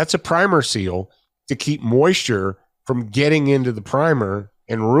 Yeah. That's a primer seal to keep moisture from getting into the primer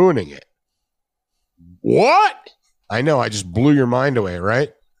and ruining it. What? I know, I just blew your mind away,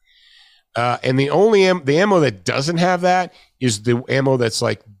 right? And the only the ammo that doesn't have that is the ammo that's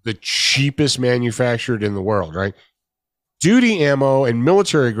like the cheapest manufactured in the world, right? Duty ammo and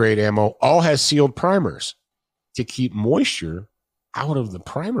military grade ammo all has sealed primers to keep moisture out of the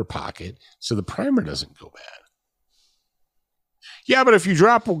primer pocket so the primer doesn't go bad. Yeah, but if you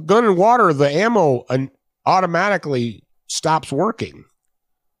drop a gun in water, the ammo automatically stops working.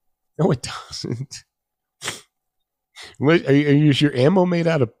 No, it doesn't. Is your ammo made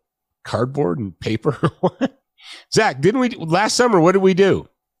out of cardboard and paper? Zach, didn't we last summer? What did we do?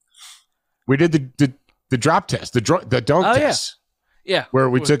 We did the drop test, the dunk test. Yeah. Where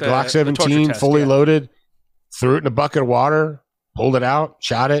we took Glock 17 fully loaded, threw it in a bucket of water, pulled it out,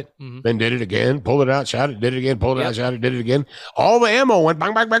 shot it, then did it again, pulled it out, shot it, did it again, pulled it out, shot it, did it again. All the ammo went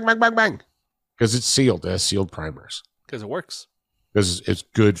bang, bang, bang, bang, bang, bang. Because it's sealed. It has sealed primers. Because it works. Because it's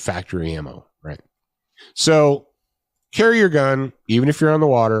good factory ammo, right? So carry your gun, even if you're on the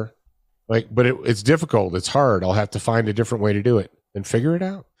water. But it's difficult. It's hard. I'll have to find a different way to do it and figure it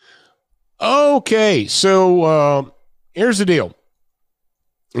out. Okay, so here's the deal.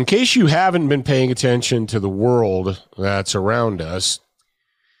 In case you haven't been paying attention to the world that's around us,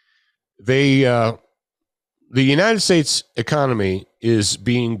 the United States economy is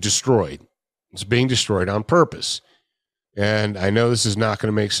being destroyed. It's being destroyed on purpose. And I know this is not going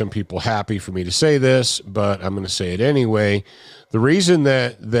to make some people happy for me to say this, but I'm going to say it anyway. The reason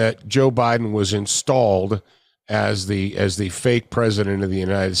that Joe Biden was installed as the fake president of the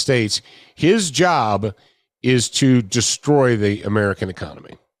United States, his job is to destroy the American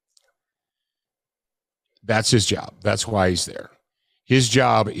economy. That's his job. That's why he's there. His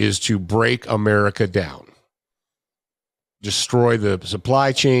job is to break America down, destroy the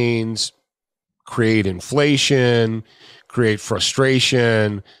supply chains, create inflation, create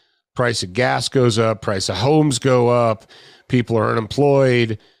frustration, price of gas goes up, price of homes go up, people are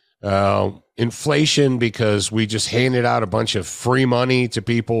unemployed, inflation because we just handed out a bunch of free money to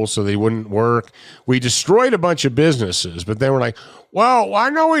people so they wouldn't work. We destroyed a bunch of businesses, but then we're like, well, I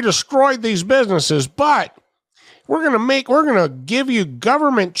know we destroyed these businesses, but we're going to give you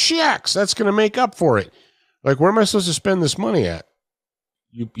government checks. That's going to make up for it. Like, where am I supposed to spend this money at?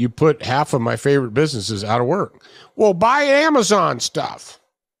 You put half of my favorite businesses out of work. Well, buy Amazon stuff.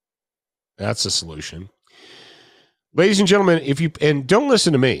 That's the solution. Ladies and gentlemen, and don't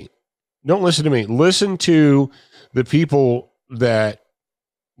listen to me. Don't listen to me. Listen to the people that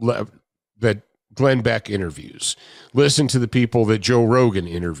Glenn Beck interviews. Listen to the people that Joe Rogan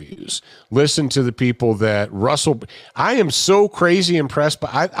interviews. Listen to the people that Russell. I am so crazy impressed, but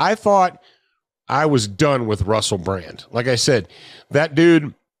I thought I was done with Russell Brand. Like I said, that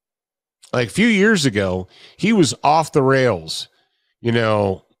dude, like a few years ago, he was off the rails. You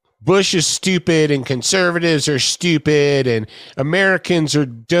know, Bush is stupid and conservatives are stupid and Americans are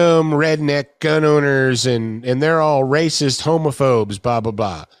dumb redneck gun owners and they're all racist homophobes, blah, blah,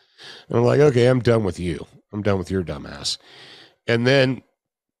 blah. And I'm like, okay, I'm done with you. I'm done with your dumbass. And then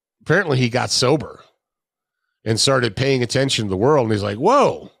apparently he got sober and started paying attention to the world. And he's like,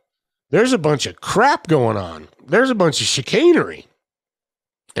 whoa, there's a bunch of crap going on. There's a bunch of chicanery.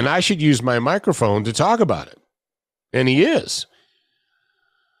 And I should use my microphone to talk about it. And he is.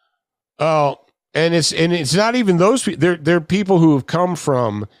 Oh, and it's not even those people. They're people who have come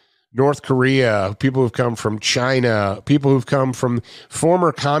from North Korea, people who've come from China, people who've come from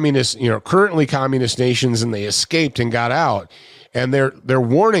former communist, currently communist nations, and they escaped and got out. And they're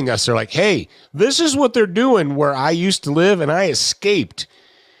warning us. They're like, hey, this is what they're doing where I used to live and I escaped.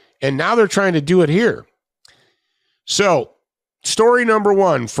 And now they're trying to do it here. So, story number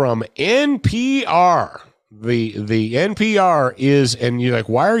one from NPR. The NPR is, and you're like,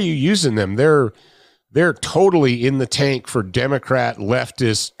 why are you using them? They're totally in the tank for Democrat,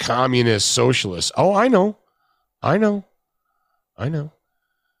 leftist, communist, socialists. Oh, I know.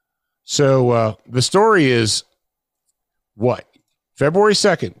 So the story is what? February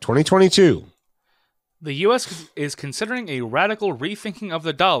 2nd, 2022. The U.S. is considering a radical rethinking of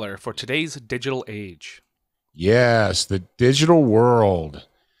the dollar for today's digital age. Yes, the digital world.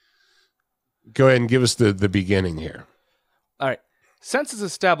 Go ahead and give us the beginning here. All right. Since its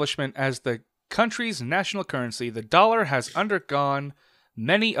establishment as the country's national currency, the dollar has undergone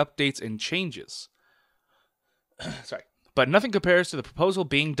many updates and changes. But nothing compares to the proposal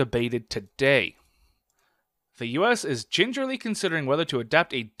being debated today. The U.S. is gingerly considering whether to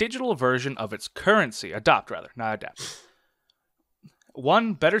adopt a digital version of its currency. Adopt, not adapt.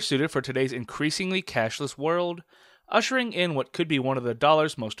 One better suited for today's increasingly cashless world, ushering in what could be one of the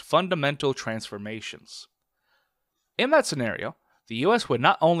dollar's most fundamental transformations. In that scenario, the U.S. would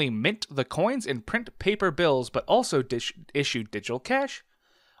not only mint the coins and print paper bills, but also issue digital cash,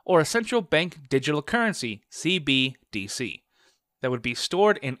 or a central bank digital currency, CBDC, that would be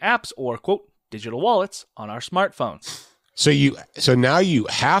stored in apps or, quote, digital wallets on our smartphones. So now you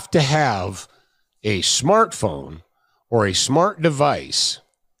have to have a smartphone or a smart device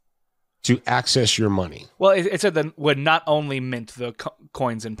to access your money. Well, it said that would not only mint the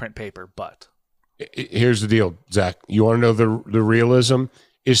coins and print paper, but... Here's the deal, Zach. You want to know the realism?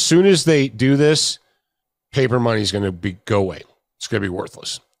 As soon as they do this, paper money is going to go away. It's going to be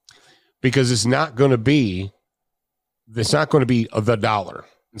worthless because it's not going to be the dollar.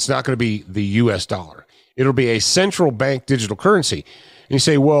 It's not going to be the U.S. dollar. It'll be a central bank digital currency. And you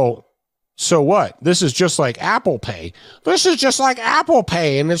say, well, so what? This is just like Apple Pay. This is just like Apple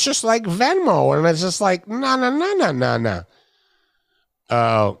Pay, and it's just like Venmo, and it's just like, no.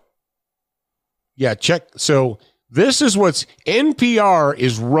 Yeah, check. So this is what's NPR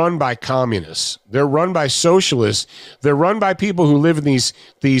is run by communists. They're run by socialists. They're run by people who live in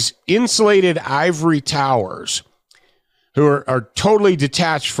these insulated ivory towers who are totally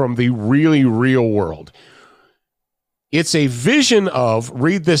detached from the really real world. It's a vision of,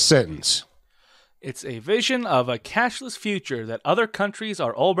 read this sentence. It's a vision of a cashless future that other countries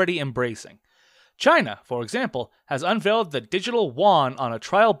are already embracing. China, for example, has unveiled the digital yuan on a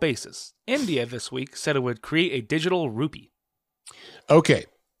trial basis. India this week said it would create a digital rupee. Okay,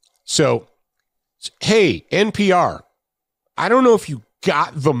 so, hey, NPR, I don't know if you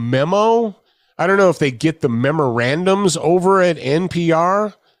got the memo. I don't know if they get the memorandums over at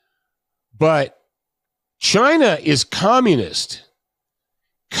NPR, but China is communist.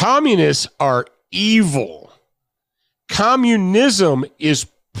 Communists are evil. Communism is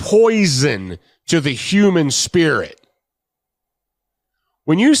poison to the human spirit.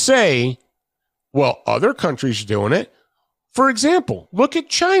 When you say, well, other countries are doing it, for example, look at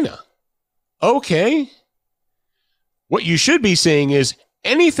China. Okay. What you should be saying is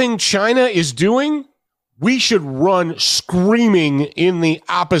anything China is doing, we should run screaming in the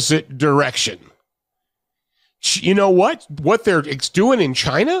opposite direction. You know what? What they're doing in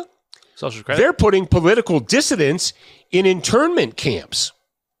China? Social credit. They're putting political dissidents in internment camps.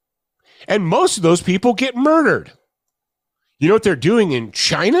 And most of those people get murdered. You know what they're doing in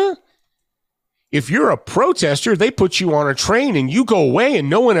China? If you're a protester, they put you on a train and you go away and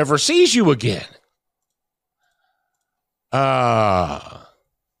no one ever sees you again.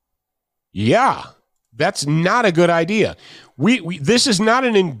 Yeah, that's not a good idea. This is not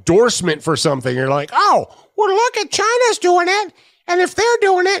an endorsement for something. You're like, oh, well, look at China's doing it. And if they're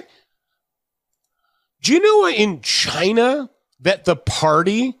doing it. Do you know in China that the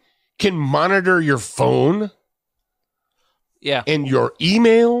party can monitor your phone? Yeah. And your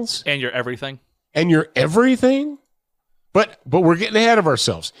emails? And your everything. And your everything? But we're getting ahead of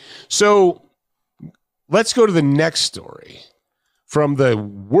ourselves. So let's go to the next story from the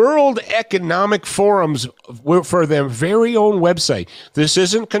World Economic Forum's for their very own website. This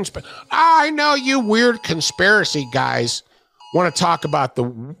isn't I know you weird conspiracy guys want to talk about the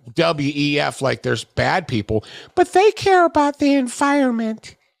WEF like there's bad people, but they care about the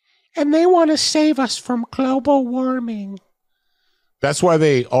environment and they want to save us from global warming. That's why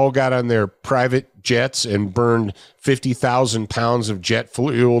they all got on their private jets and burned 50,000 pounds of jet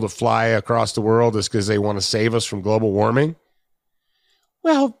fuel to fly across the world, is because they want to save us from global warming.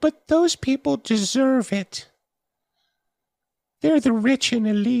 Well, but those people deserve it. They're the rich and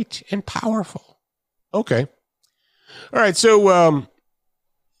elite and powerful. Okay. All right. So,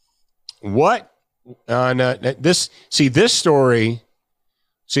 what on this story?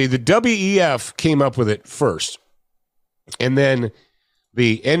 See, the WEF came up with it first, and then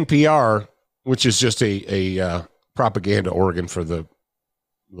the NPR, which is just a propaganda organ for the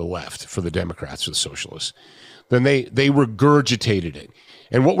left, for the Democrats, for the socialists, then they regurgitated it.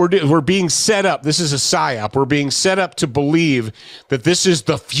 And what we're being set up, this is a psyop, we're being set up to believe that this is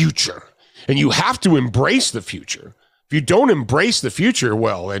the future. And you have to embrace the future. If you don't embrace the future,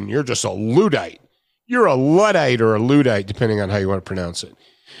 well, then you're just a Luddite. You're a Luddite or a Luddite, depending on how you want to pronounce it.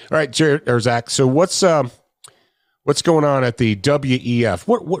 All right, Jared, or Zach, so what's going on at the WEF?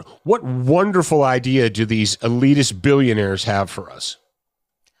 What wonderful idea do these elitist billionaires have for us?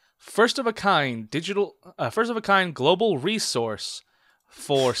 First of a kind global resource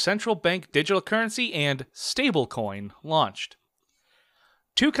for central bank digital currency and stablecoin launched.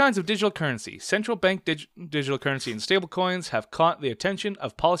 Two kinds of digital currency, central bank digital currency and stablecoins, have caught the attention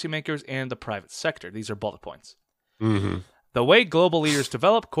of policymakers and the private sector. These are bullet points. Mm-hmm. The way global leaders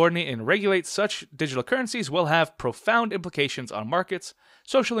develop, coordinate, and regulate such digital currencies will have profound implications on markets,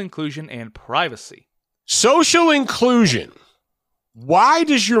 social inclusion, and privacy. Social inclusion. Why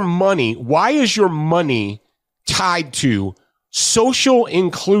is your money tied to social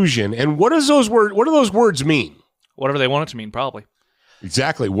inclusion? And what do those words mean? Whatever they want it to mean, probably.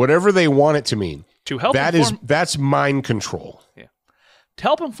 Exactly. Whatever they want it to mean. To help that's mind control. Yeah. To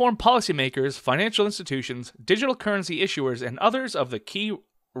help inform policymakers, financial institutions, digital currency issuers, and others of the key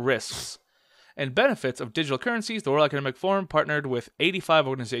risks and benefits of digital currencies, the World Economic Forum partnered with 85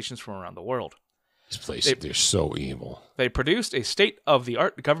 organizations from around the world. This place, they're so evil. They produced a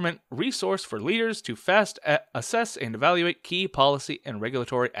state-of-the-art government resource for leaders to fast assess and evaluate key policy and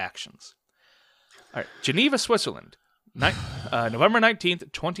regulatory actions. All right, Geneva, Switzerland, November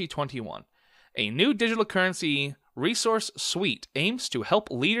 19th, 2021. A new digital currency resource suite aims to help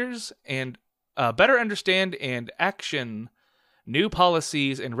leaders and better understand and action new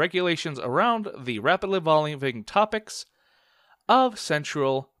policies and regulations around the rapidly evolving topics of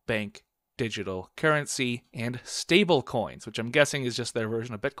central bank digital currency and stable coins, which I'm guessing is just their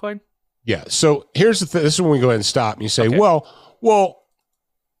version of Bitcoin. Yeah. So here's the thing. This is when we go ahead and stop and you say, okay, well,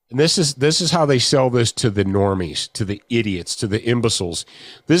 and this is how they sell this to the normies, to the idiots, to the imbeciles.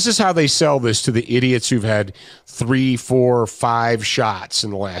 This is how they sell this to the idiots who've had 3, 4, 5 shots in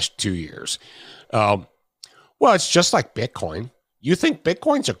the last 2 years. Well, it's just like Bitcoin. You think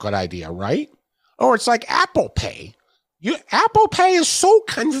Bitcoin's a good idea, right? Or it's like Apple Pay. Apple Pay is so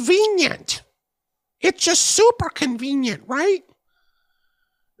convenient. It's just super convenient, right?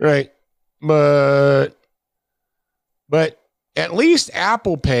 Right. But at least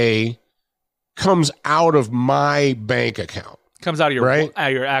Apple Pay comes out of my bank account. Comes out of your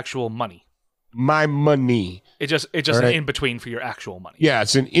your actual money. My money. It's just an in between for your actual money. Yeah,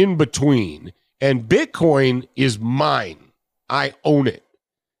 it's an in between. And Bitcoin is mine. I own it.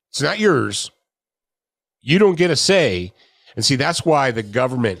 It's not yours. You don't get a say. And see, that's why the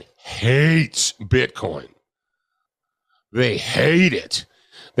government hates Bitcoin. They hate it.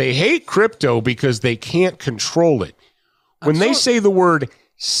 They hate crypto because they can't control it. When they say the word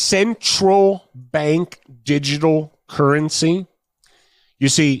central bank digital currency, you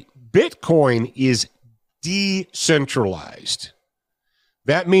see, Bitcoin is decentralized.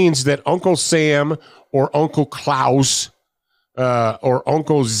 That means that Uncle Sam or Uncle Klaus or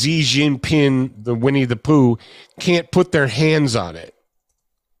Uncle Xi Jinping, the Winnie the Pooh, can't put their hands on it.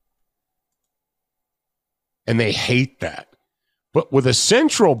 And they hate that. But with a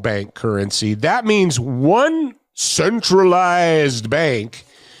central bank currency, that means one centralized bank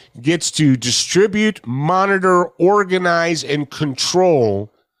gets to distribute, monitor, organize, and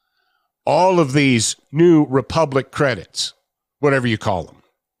control all of these new republic credits, whatever you call them.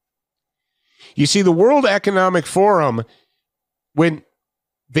 You see, the World Economic Forum, when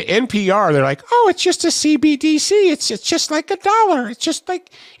the NPR, they're like, oh, it's just a CBDC. It's just like $1.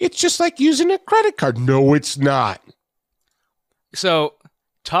 It's just like using a credit card. No, it's not. So,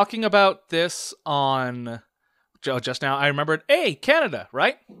 talking about this on just now, I remembered, hey, Canada,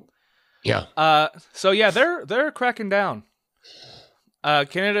 right? Yeah. So yeah, they're cracking down.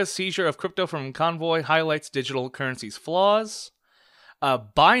 Canada's seizure of crypto from Convoy highlights digital currency's flaws.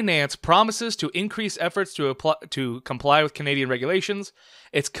 Binance promises to increase efforts to comply with Canadian regulations.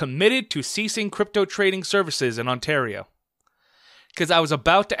 It's committed to ceasing crypto trading services in Ontario. Because I was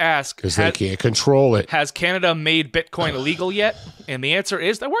about to ask... Because they can't control it. Has Canada made Bitcoin illegal yet? And the answer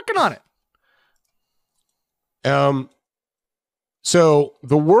is they're working on it. So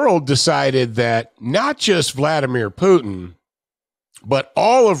the world decided that not just Vladimir Putin, but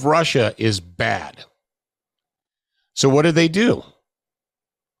all of Russia is bad. So what did they do?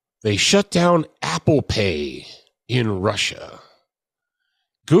 They shut down Apple Pay in Russia.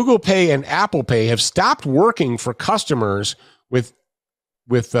 Google Pay and Apple Pay have stopped working for customers with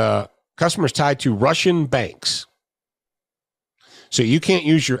customers tied to Russian banks. So you can't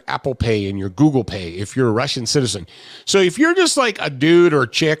use your Apple Pay and your Google Pay if you're a Russian citizen. So if you're just like a dude or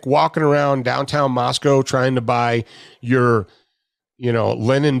chick walking around downtown Moscow trying to buy your,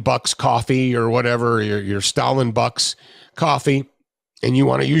 Lenin Bucks coffee or whatever, your Stalin Bucks coffee, and you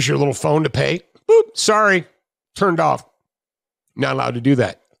want to use your little phone to pay, boop, sorry, turned off. Not allowed to do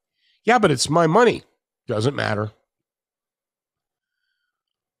that. Yeah, but it's my money. Doesn't matter.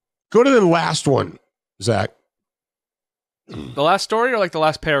 Go to the last one, Zach. The last story or like the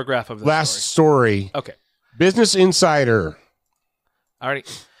last paragraph of the last story? Okay. Business Insider.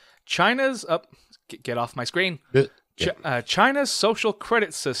 Alrighty. China's get off my screen. China's social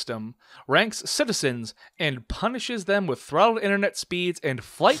credit system ranks citizens and punishes them with throttled internet speeds and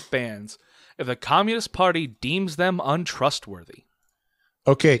flight bans if the Communist Party deems them untrustworthy.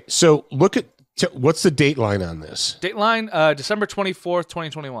 Okay, so look at what's the dateline on this? Dateline, December 24th,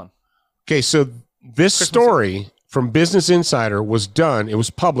 2021. Okay, so this story from Business Insider was done. It was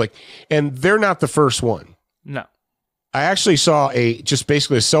public, and they're not the first one. No. I actually saw just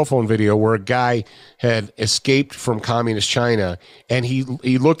basically a cell phone video where a guy had escaped from communist China, and he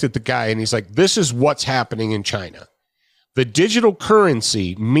looked at the guy and he's like, this is what's happening in China. The digital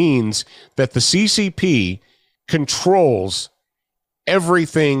currency means that the CCP controls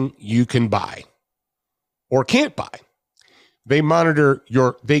everything you can buy or can't buy. They monitor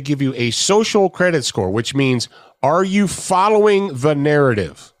they give you a social credit score, which means, are you following the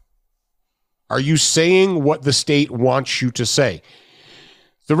narrative? Are you saying what the state wants you to say?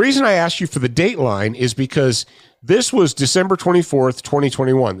 The reason I asked you for the dateline is because this was December 24th,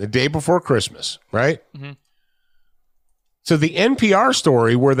 2021, the day before Christmas, right? Mm-hmm. So the NPR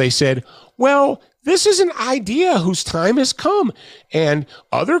story where they said, well, this is an idea whose time has come, and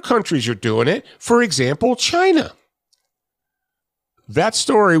other countries are doing it. For example, China. That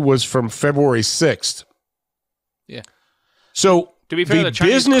story was from February 6th. Yeah. So to be fair, the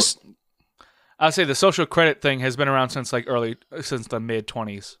business... I'll say the social credit thing has been around since the mid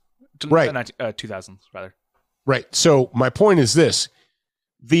 20s, right? 2000s rather. Right. So my point is this: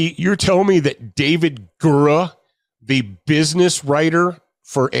 you're telling me that David Gura, the business writer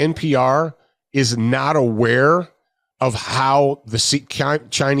for NPR, is not aware of how the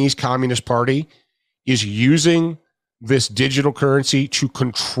Chinese Communist Party is using this digital currency to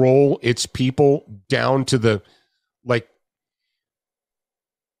control its people down to the, like,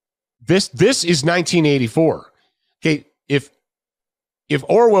 this is 1984. Okay, if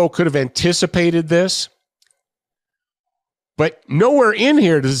Orwell could have anticipated this, but nowhere in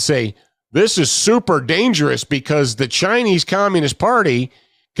here does it say this is super dangerous because the Chinese Communist Party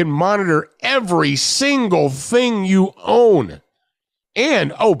can monitor every single thing you own.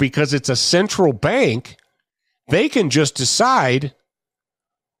 And, because it's a central bank, they can just decide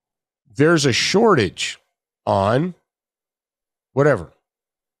there's a shortage on whatever,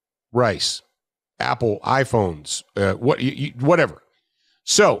 rice, Apple, iPhones, whatever.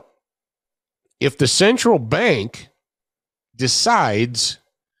 So if the central bank decides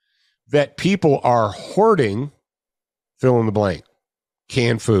that people are hoarding, fill in the blank,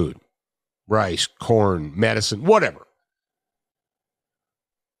 canned food, rice, corn, medicine, whatever,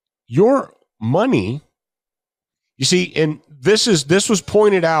 your money, you see, and this was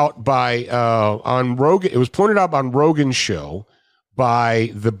pointed out by on Rogan. It was pointed out on Rogan's show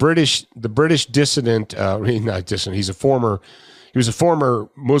by the British dissident. Not dissident. He was a former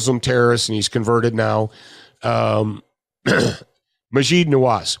Muslim terrorist, and he's converted now. Majid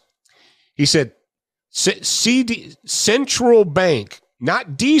Nawaz. He said, central bank,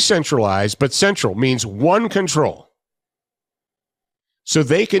 not decentralized, but central, means one control. So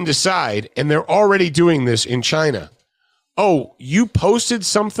they can decide, and they're already doing this in China. Oh, you posted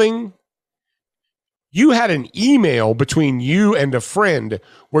something? You had an email between you and a friend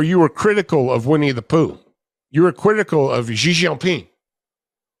where you were critical of Winnie the Pooh. You were critical of Xi Jinping.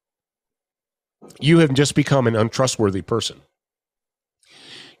 You have just become an untrustworthy person.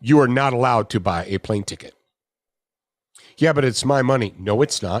 You are not allowed to buy a plane ticket. Yeah, but it's my money. No,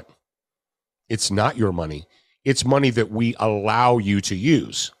 it's not. It's not your money. It's money that we allow you to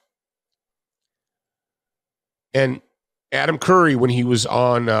use. And Adam Curry, when he was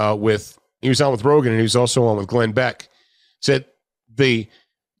on with Rogan, and he was also on with Glenn Beck, said the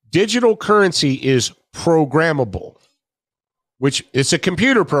digital currency is programmable, which it's a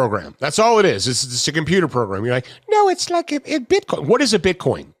computer program. That's all it is. It's a computer program. You're like, no, it's like a Bitcoin. What is a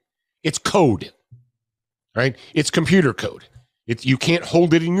Bitcoin? It's code, right? It's computer code. You can't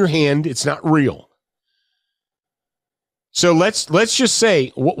hold it in your hand. It's not real. So let's just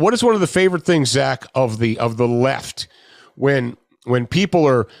say, what is one of the favorite things, Zach, of the left when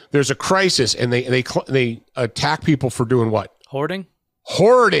there's a crisis and they attack people for doing what?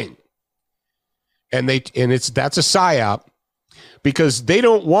 Hoarding. And that's a psyop, because they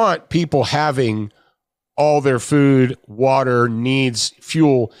don't want people having all their food, water, needs,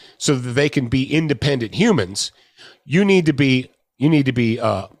 fuel, so that they can be independent humans. You need to be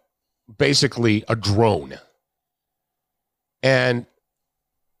basically a drone. And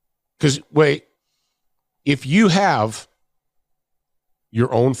because if you have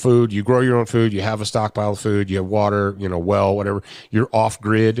your own food, you grow your own food, you have a stockpile of food, you have water, well, whatever, you're off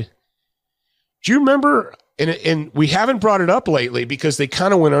grid. Do you remember? And we haven't brought it up lately because they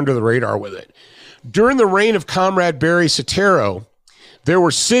kind of went under the radar with it. During the reign of Comrade Barry Soetoro, there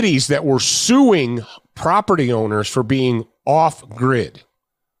were cities that were suing property owners for being off grid,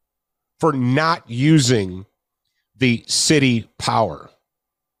 for not using the city power.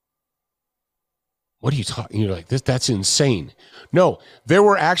 What are you talking? You're like, that's insane. No, there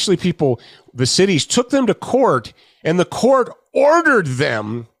were actually people, the cities took them to court, and the court ordered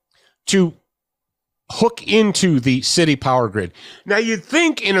them to hook into the city power grid. Now, you'd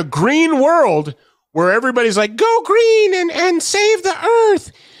think in a green world where everybody's like, go green and save the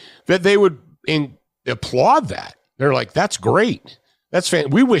earth, that they would applaud that. They're like, that's great. That's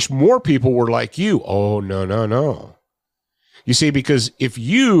fantastic. We wish more people were like you. Oh, no. You see, because if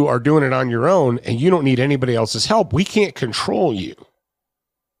you are doing it on your own and you don't need anybody else's help, we can't control you.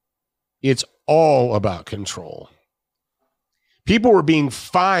 It's all about control. People were being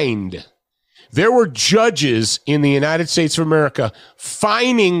fined. There were judges in the United States of America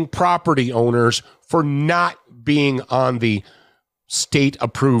fining property owners for not being on the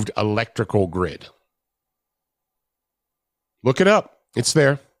state-approved electrical grid. Look it up. It's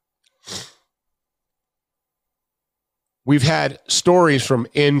there. We've had stories from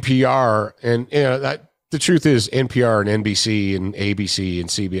NPR, and the truth is NPR and NBC and ABC and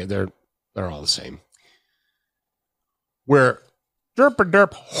CBS, they're all the same. Where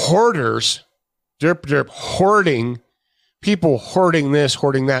derp hoarders, hoarding, people hoarding this,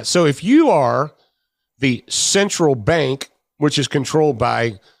 hoarding that. So if you are the central bank, which is controlled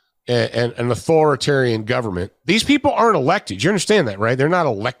by an authoritarian government, these people aren't elected. You understand that, right? They're not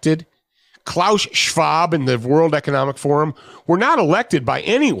elected. Klaus Schwab and the World Economic Forum were not elected by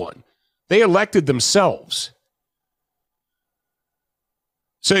anyone. They elected themselves.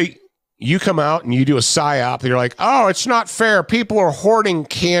 So you come out and you do a psyop, and you're like, oh, it's not fair. People are hoarding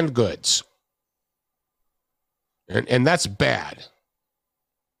canned goods. And that's bad.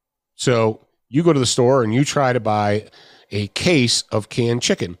 So you go to the store and you try to buy a case of canned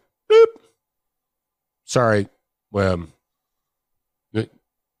chicken. Boop. Sorry,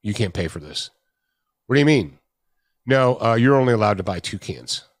 you can't pay for this. What do you mean? No, you're only allowed to buy 2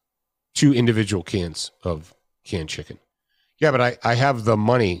 cans. 2 individual cans of canned chicken. Yeah, but I have the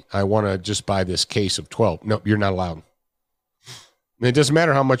money. I want to just buy this case of 12. No, you're not allowed. And it doesn't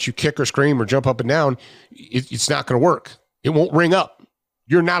matter how much you kick or scream or jump up and down. It's not going to work. It won't ring up.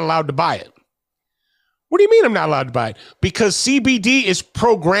 You're not allowed to buy it. What do you mean I'm not allowed to buy it? Because CBD is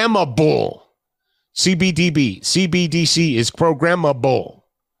programmable. CBDC is programmable.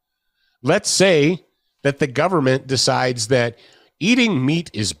 Let's say that the government decides that eating meat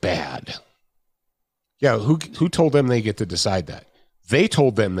is bad. Yeah, who told them they get to decide that? They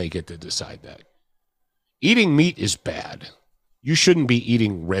told them they get to decide that. Eating meat is bad. You shouldn't be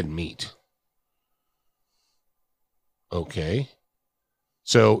eating red meat. Okay.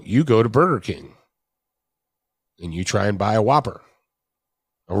 So you go to Burger King and you try and buy a Whopper,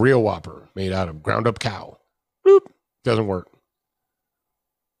 a real Whopper made out of ground up cow. Boop. Doesn't work.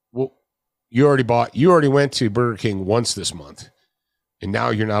 Well, you already went to Burger King once this month, and now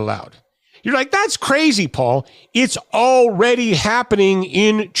you're not allowed. You're like, that's crazy, Paul. It's already happening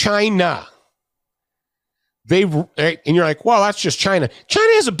in China. And you're like, well, that's just China.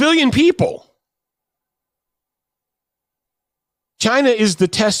 China has 1 billion people. China is the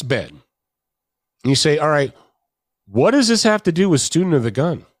test bed. And you say, all right, what does this have to do with student of the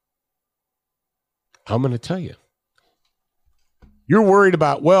gun? I'm going to tell you. You're worried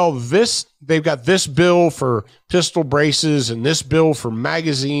about, well, they've got this bill for pistol braces and this bill for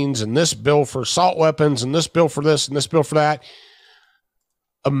magazines and this bill for assault weapons and this bill for this and this bill for that.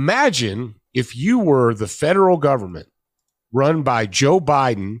 Imagine if you were the federal government run by Joe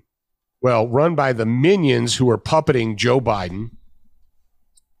Biden, run by the minions who are puppeting Joe Biden,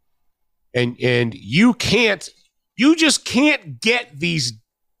 and you just can't get these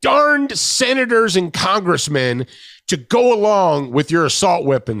darned senators and congressmen to go along with your assault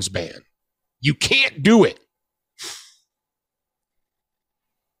weapons ban. You can't do it.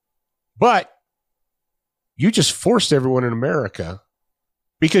 But you just forced everyone in America,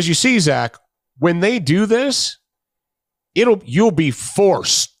 because you see, Zach, when they do this, you'll be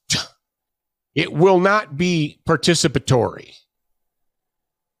forced. It will not be participatory.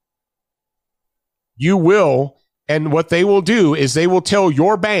 You will, and what they will do is they will tell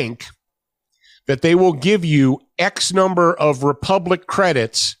your bank that they will give you X number of Republic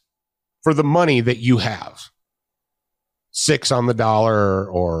credits for the money that you have. 6 on the dollar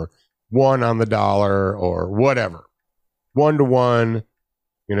or 1 on the dollar or whatever. 1 to 1.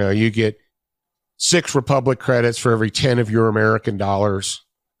 You get 6 Republic credits for every 10 of your American dollars.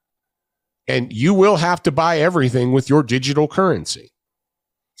 And you will have to buy everything with your digital currency.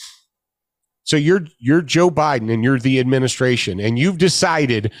 So you're Joe Biden and you're the administration, and you've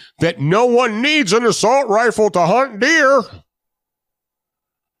decided that no one needs an assault rifle to hunt deer.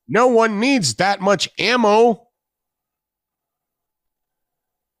 No one needs that much ammo.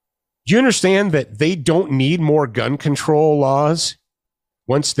 Do you understand that they don't need more gun control laws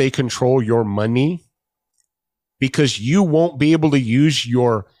once they control your money? Because you won't be able to use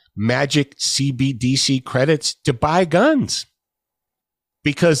your magic CBDC credits to buy guns.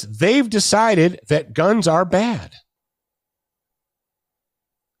 Because they've decided that guns are bad.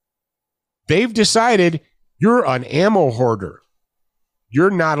 They've decided you're an ammo hoarder. You're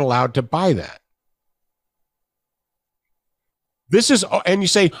not allowed to buy that. And you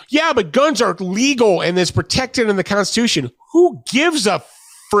say, yeah, but guns are legal and it's protected in the Constitution. Who gives a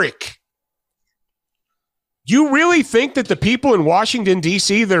frick? You really think that the people in Washington,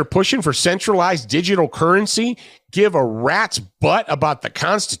 D.C. that are pushing for centralized digital currency give a rat's butt about the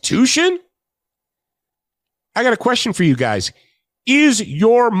Constitution? I got a question for you guys. Is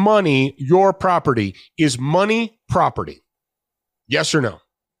your money your property? Is money property? Yes or no?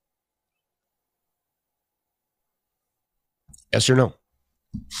 Yes or no?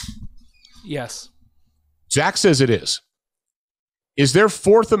 Yes. Zach says it is. Are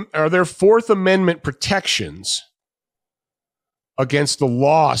there Fourth Amendment protections against the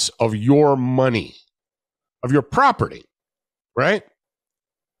loss of your money, of your property, right?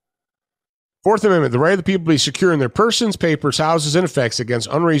 Fourth Amendment, the right of the people to be secure in their persons, papers, houses, and effects against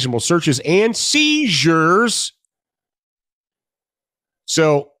unreasonable searches and seizures.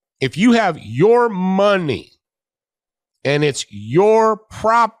 So if you have your money and it's your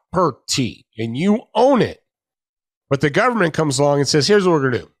property and you own it. But the government comes along and says, here's what we're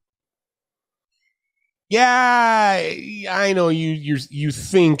going to do. Yeah, I know you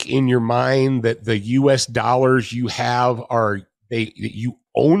think in your mind that the US dollars you have you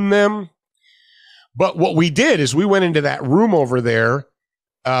own them. But what we did is we went into that room over there,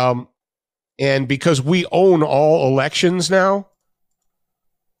 and because we own all elections now,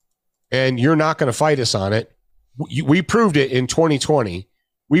 and you're not going to fight us on it, we proved it in 2020.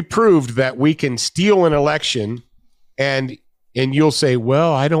 We proved that we can steal an election, and you'll say,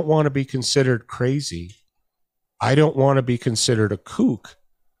 well, I don't want to be considered crazy. I don't want to be considered a kook,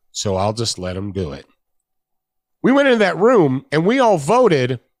 so I'll just let them do it. We went into that room, and we all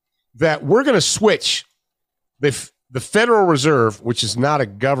voted that we're going to switch the Federal Reserve, which is not a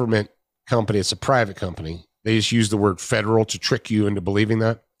government company, it's a private company. They just use the word federal to trick you into believing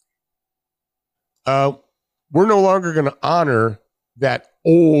that. We're no longer going to honor that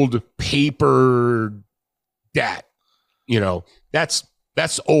old paper debt.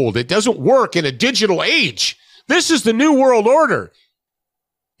 That's old. It doesn't work in a digital age. This is the new world order.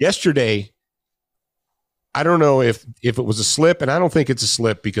 Yesterday, I don't know if it was a slip, and I don't think it's a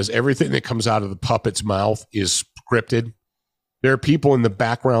slip because everything that comes out of the puppet's mouth is scripted. There are people in the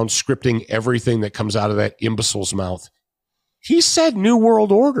background scripting everything that comes out of that imbecile's mouth. He said new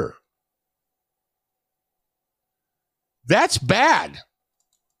world order. That's bad.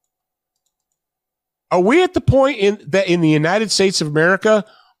 Are we at the point in the United States of America,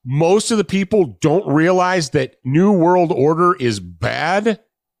 most of the people don't realize that new world order is bad?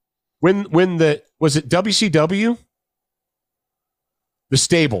 Was it WCW? The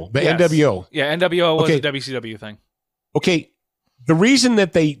stable, the yes. NWO. Yeah, NWO was a WCW thing. Okay. The reason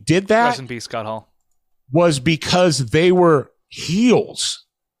that they did that, rest in peace, Scott Hall, was because they were heels.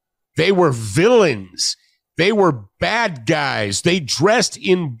 They were villains. They were bad guys. They dressed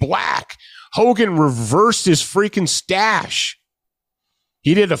in black. Hogan reversed his freaking stash.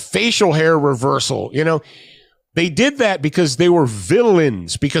 He did a facial hair reversal. They did that because they were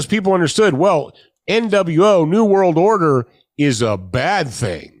villains, because people understood, well, NWO, New World Order, is a bad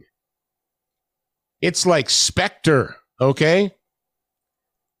thing. It's like Spectre, okay?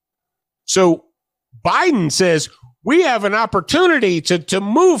 So Biden says, we have an opportunity to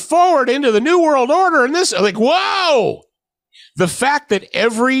move forward into the New World Order. And this, like, whoa! The fact that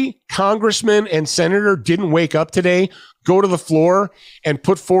every congressman and senator didn't wake up today, go to the floor and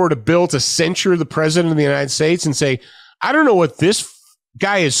put forward a bill to censure the president of the United States and say, I don't know what this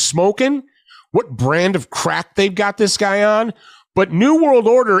guy is smoking, what brand of crack they've got this guy on, but New World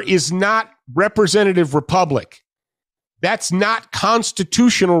Order is not representative republic. That's not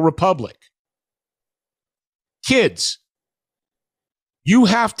constitutional republic. Kids, you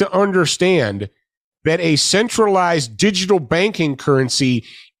have to understand that a centralized digital banking currency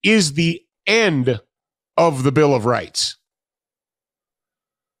is the end of the Bill of Rights.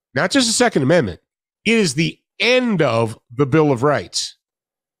 Not just the Second Amendment. It is the end of the Bill of Rights.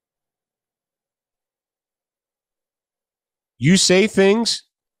 You say things,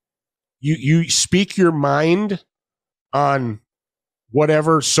 you speak your mind on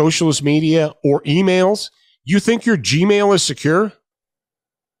whatever socialist media or emails. You think your Gmail is secure?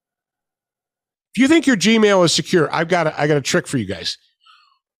 If you think your Gmail is secure, I got a trick for you guys.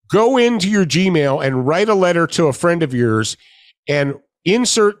 Go into your Gmail and write a letter to a friend of yours and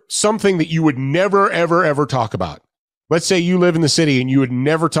insert something that you would never, ever, ever talk about. Let's say you live in the city and you would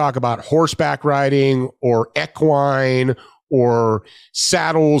never talk about horseback riding or equine or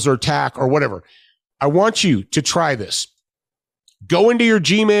saddles or tack or whatever. I want you to try this. Go into your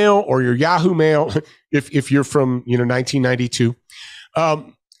Gmail or your Yahoo Mail, if you're from 1992.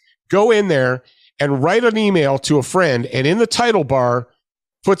 Go in there and write an email to a friend, and in the title bar,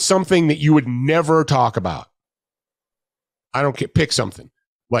 put something that you would never talk about. I don't care. Pick something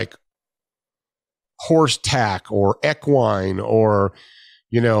like horse tack or equine or,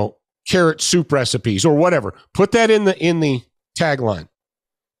 carrot soup recipes or whatever. Put that in the tagline.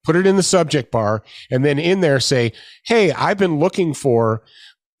 Put it in the subject bar, and then in there say, hey, I've been looking for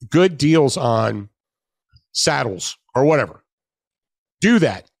good deals on saddles or whatever. Do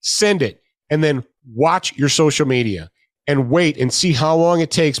that. Send it. And then watch your social media and wait and see how long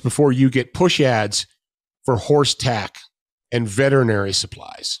it takes before you get push ads for horse tack and veterinary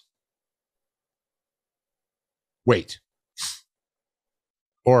supplies. Wait.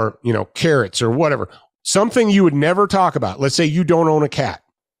 Or, carrots or whatever. Something you would never talk about. Let's say you don't own a cat.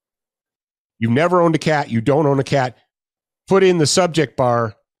 You've never owned a cat. You don't own a cat. Put in the subject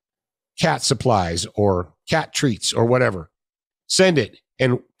bar, cat supplies or cat treats or whatever. Send it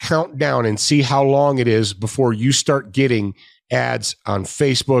and count down and see how long it is before you start getting ads on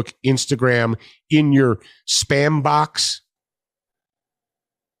Facebook, Instagram, in your spam box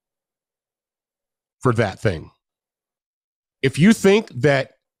for that thing. If you think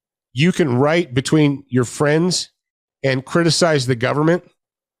that you can write between your friends and criticize the government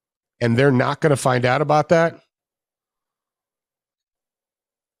and they're not going to find out about that,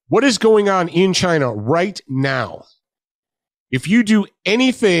 what is going on in China right now? If you do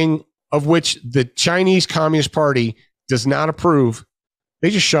anything of which the Chinese Communist Party does not approve, they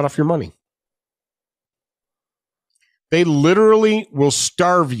just shut off your money. They literally will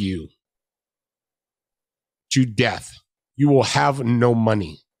starve you to death. You will have no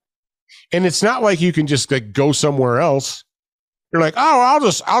money. And it's not like you can just like go somewhere else. You're like, oh,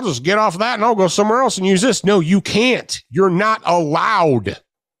 I'll just get off that and I'll go somewhere else and use this. No, you can't. You're not allowed.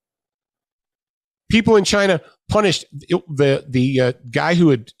 People in China punished the guy who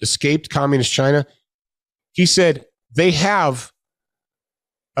had escaped communist China. He said they have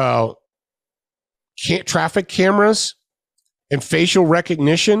traffic cameras and facial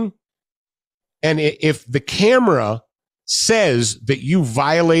recognition. And if the camera says that you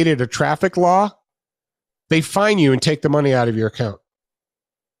violated a traffic law, they fine you and take the money out of your account.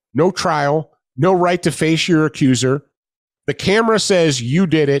 No trial, no right to face your accuser. The camera says you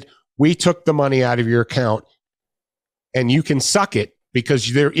did it. We took the money out of your account, and you can suck it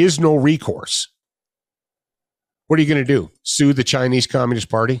because there is no recourse. What are you going to do? Sue the Chinese Communist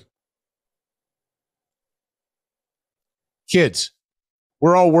Party? Kids,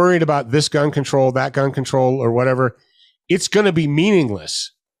 we're all worried about this gun control, that gun control, or whatever. It's going to be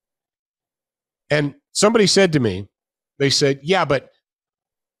meaningless. And somebody said to me, they said, yeah, but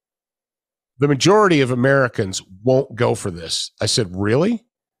the majority of Americans won't go for this. I said, really?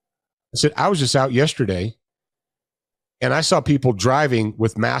 I said, I was just out yesterday and I saw people driving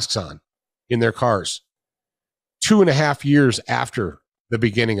with masks on in their cars 2.5 years after the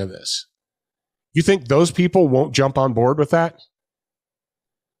beginning of this. You think those people won't jump on board with that?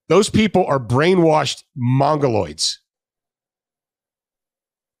 Those people are brainwashed mongoloids.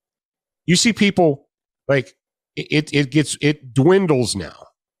 You see people like it dwindles now.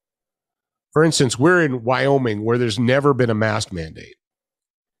 For instance, we're in Wyoming where there's never been a mask mandate.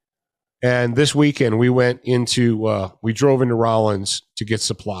 And this weekend we drove into Rollins to get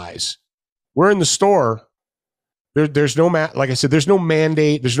supplies. We're in the store. There's no like I said, there's no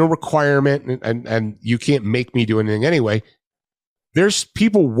mandate, there's no requirement, and you can't make me do anything anyway. There's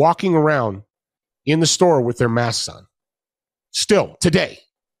people walking around in the store with their masks on. Still today,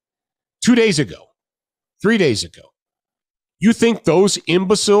 2 days ago, 3 days ago. You think those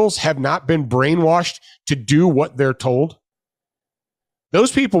imbeciles have not been brainwashed to do what they're told?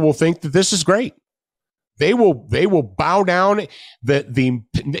 Those people will think that this is great. They will bow down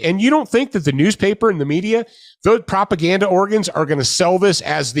and you don't think that the newspaper and the media, those propaganda organs are going to sell this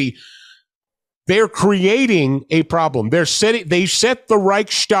as they're creating a problem. They set the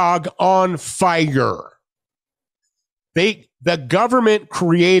Reichstag on fire. The government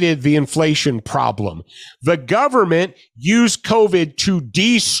created the inflation problem. The government used COVID to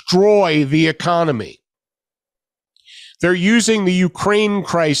destroy the economy. They're using the Ukraine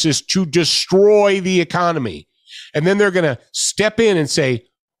crisis to destroy the economy. And then they're going to step in and say,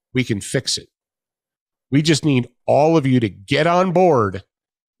 we can fix it. We just need all of you to get on board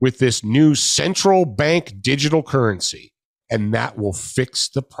with this new central bank digital currency. And that will fix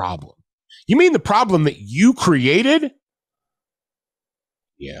the problem. You mean the problem that you created?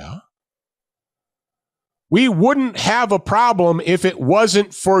 Yeah. We wouldn't have a problem if it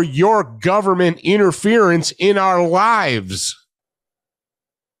wasn't for your government interference in our lives.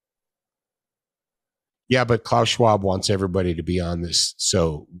 Yeah, but Klaus Schwab wants everybody to be on this,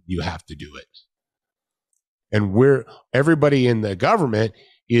 so you have to do it. And everybody in the government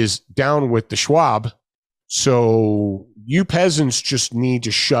is down with the Schwab, so you peasants just need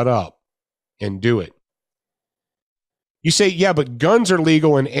to shut up and do it. You say, yeah, but guns are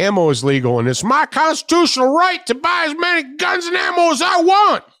legal and ammo is legal, and it's my constitutional right to buy as many guns and ammo as I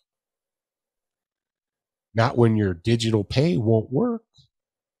want. Not when your digital pay won't work.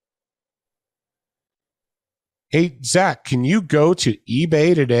 Hey, Zach, can you go to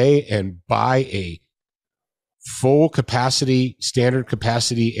eBay today and buy a full capacity, standard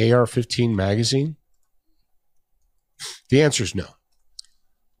capacity AR-15 magazine? The answer is no.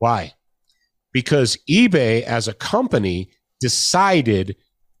 Why? Because eBay as a company decided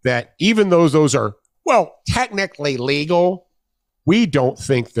that even though those are, well, technically legal, we don't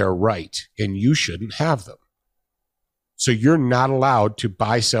think they're right and you shouldn't have them. So you're not allowed to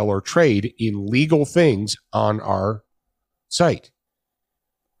buy, sell, or trade in legal things on our site.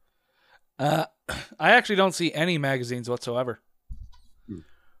 I actually don't see any magazines whatsoever.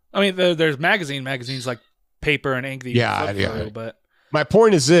 I mean, there's magazines like paper and ink that you can flip through, but my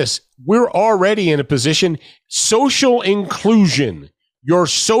point is this: we're already in a position, social inclusion, your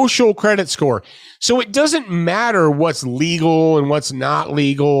social credit score. So it doesn't matter what's legal and what's not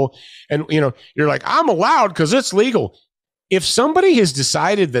legal. And, you're like, I'm allowed because it's legal. If somebody has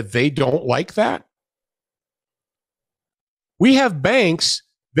decided that they don't like that, we have banks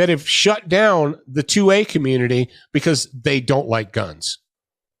that have shut down the 2A community because they don't like guns.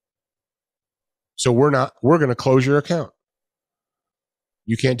 So we're going to close your account.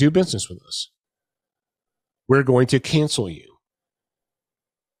 You can't do business with us. We're going to cancel you.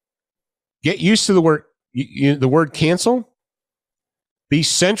 Get used to the word cancel. The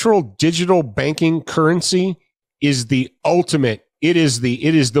central digital banking currency is the ultimate. It is the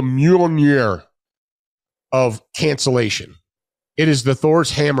Mjolnir of cancellation. It is the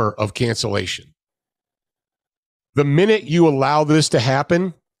Thor's hammer of cancellation. The minute you allow this to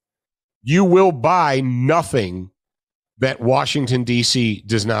happen, you will buy nothing that Washington, D.C.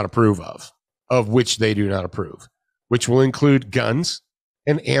 does not approve of which they do not approve, which will include guns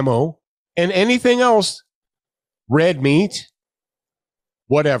and ammo and anything else, red meat,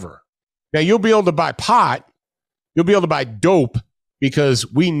 whatever. Now, you'll be able to buy pot. You'll be able to buy dope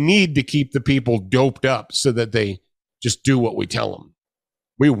because we need to keep the people doped up so that they just do what we tell them.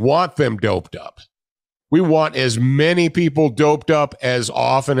 We want them doped up. We want as many people doped up as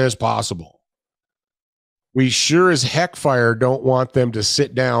often as possible. We sure as heck fire don't want them to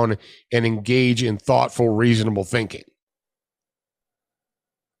sit down and engage in thoughtful, reasonable thinking.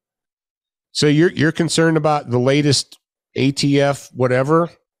 So you're concerned about the latest ATF, whatever?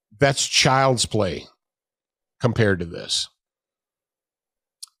 That's child's play compared to this.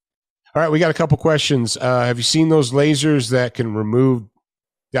 All right, we got a couple questions. Have you seen those lasers that can remove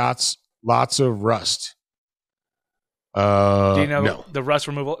lots of rust? Do you know no. the rust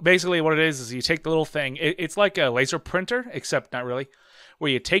removal? Basically, what it is you take the little thing. It's like a laser printer, except not really. Where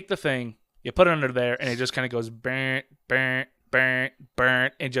you take the thing, you put it under there, and it just kind of goes burn, burn, burn,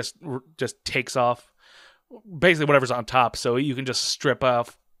 burn, and just takes off basically whatever's on top. So you can just strip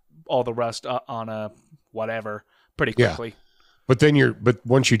off all the rust on a whatever pretty quickly. Yeah. But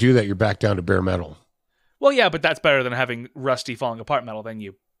once you do that, you're back down to bare metal. Well, yeah, but that's better than having rusty falling apart metal. Then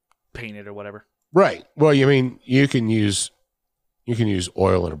you paint it or whatever. Right. Well, you mean you can use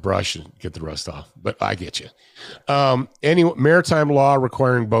oil and a brush and get the rust off, but I get you. Any maritime law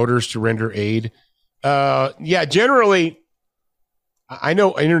requiring boaters to render aid? Generally, I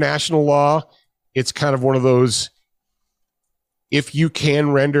know international law, it's kind of one of those, if you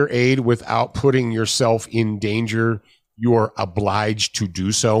can render aid without putting yourself in danger, you're obliged to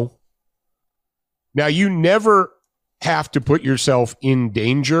do so. Now, you never have to put yourself in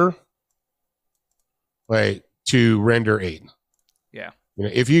danger to render aid. Yeah.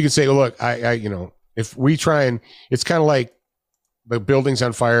 If you can say, well, look, if we try and it's kind of like the building's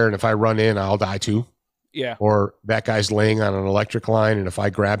on fire and if I run in, I'll die too. Yeah. Or that guy's laying on an electric line and if I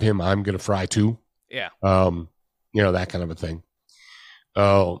grab him, I'm going to fry too. Yeah. That kind of a thing.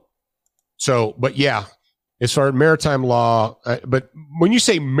 But yeah, as far as maritime law, but when you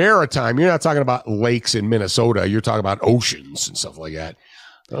say maritime, you're not talking about lakes in Minnesota. You're talking about oceans and stuff like that.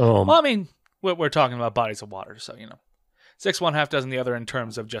 Well, I mean, we're talking about bodies of water, so 6 1/2 dozen the other in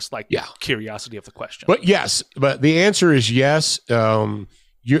terms of just curiosity of the question. But yes, but the answer is yes. Unless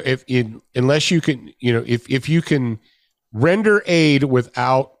you can, if you can render aid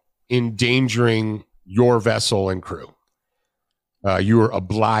without endangering your vessel and crew, you are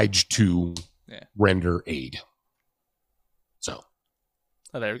obliged to render aid. So,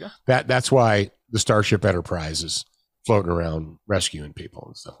 there we go. That's why the Starship Enterprise is floating around rescuing people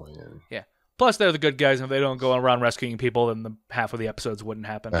and stuff like that. Yeah. Plus, they're the good guys, and if they don't go around rescuing people, then half of the episodes wouldn't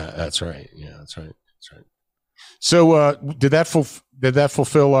happen. That's right. Yeah, that's right. So, did that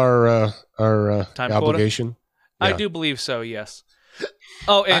fulfill our time obligation? Yeah. I do believe so. Yes.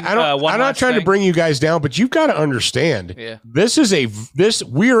 Oh, and I'm not trying to bring you guys down, but you've got to understand. Yeah.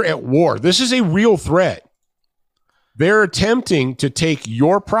 We're at war. This is a real threat. They're attempting to take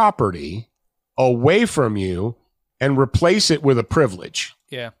your property away from you and replace it with a privilege.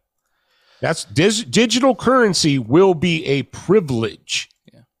 Yeah. That's digital currency will be a privilege.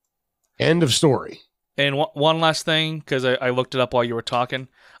 Yeah. End of story. And one last thing, because I looked it up while you were talking.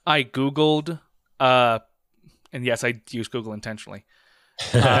 I Googled, and yes, I used Google intentionally,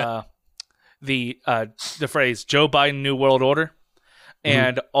 the phrase Joe Biden New World Order.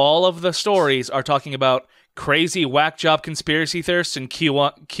 And all of the stories are talking about crazy whack job conspiracy theorists and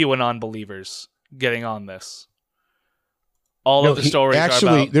QAnon believers getting on this. All of the stories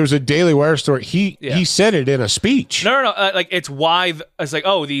actually, are about... there's a Daily Wire story. He said it in a speech. No. Like, it's why... It's like,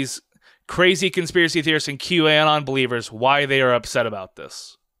 oh, these crazy conspiracy theorists and QAnon believers, why they are upset about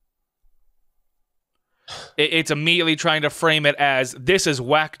this. It's immediately trying to frame it as, this is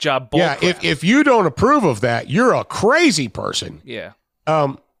whack job bullcrap. Yeah, if you don't approve of that, you're a crazy person. Yeah.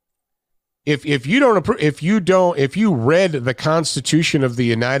 If you don't approve, if you read the Constitution of the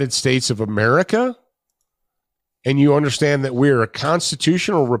United States of America, and you understand that we're a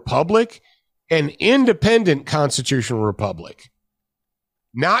constitutional republic, an independent constitutional republic,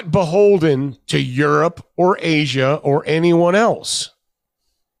 not beholden to Europe or Asia or anyone else.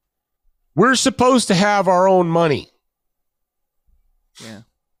 We're supposed to have our own money. Yeah.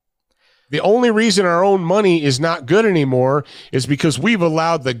 The only reason our own money is not good anymore is because we've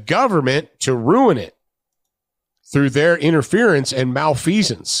allowed the government to ruin it through their interference and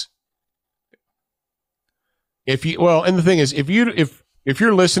malfeasance. And the thing is, if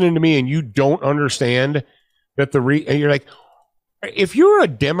you're listening to me and you don't understand that and you're like, if you're a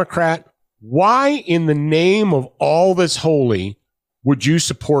Democrat, why in the name of all that's holy would you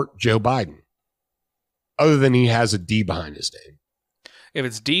support Joe Biden? Other than he has a D behind his name. If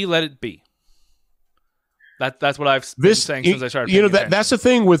it's D, let it be. That's what I've been saying since I started. That's the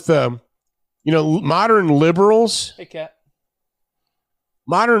thing with modern liberals. Hey, Kat.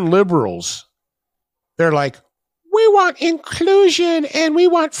 Modern liberals, they're like, we want inclusion and we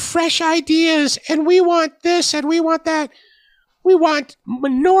want fresh ideas and we want this and we want that. We want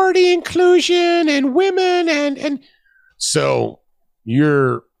minority inclusion and women and so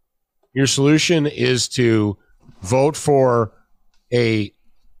your solution is to vote for a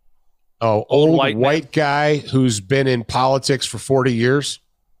old white guy who's been in politics for 40 years.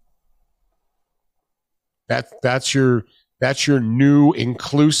 That's your new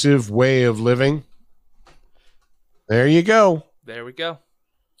inclusive way of living. There you go. There we go.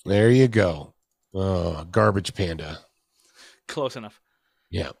 There you go. Oh, garbage panda. Close enough.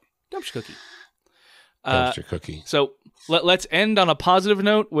 Yeah. Dumpster cookie. Dumpster cookie. So let's end on a positive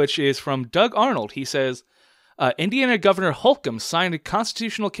note, which is from Doug Arnold. He says, Indiana Governor Holcomb signed a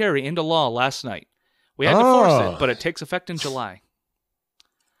constitutional carry into law last night. We had to force it, but it takes effect in July.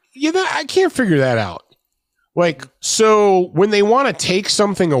 Yeah, I can't figure that out. Like, so when they want to take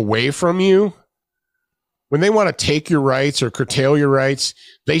something away from you, when they want to take your rights or curtail your rights,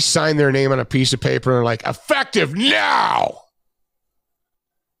 they sign their name on a piece of paper and are like, effective now.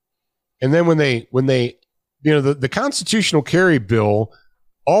 And then when they the constitutional carry bill,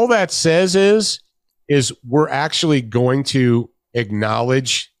 all that says is we're actually going to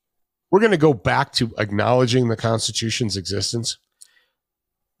acknowledge, we're going to go back to acknowledging the Constitution's existence.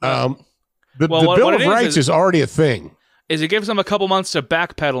 The Bill of Rights is already a thing. It gives them a couple months to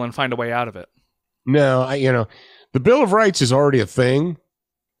backpedal and find a way out of it. No, the Bill of Rights is already a thing.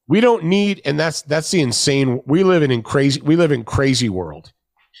 We don't need, and that's the insane. We live in crazy world.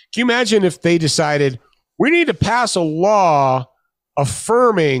 Can you imagine if they decided we need to pass a law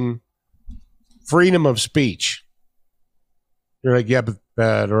affirming freedom of speech? You're like, yeah, but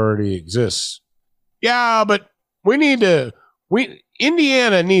that already exists. Yeah, but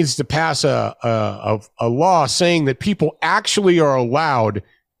Indiana needs to pass a law saying that people actually are allowed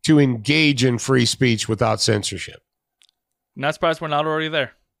to engage in free speech without censorship. Not surprised we're not already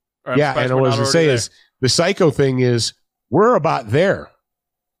there. Yeah, and what I was going to say is the psycho thing is we're about there.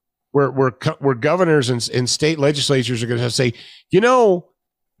 Where governors and state legislatures are going to have to say, the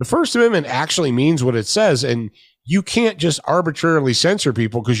First Amendment actually means what it says, and you can't just arbitrarily censor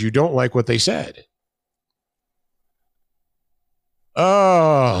people because you don't like what they said.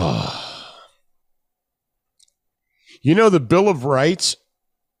 Oh. The Bill of Rights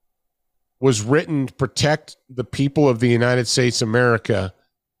was written to protect the people of the United States of America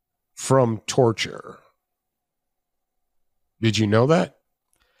from torture. Did you know that?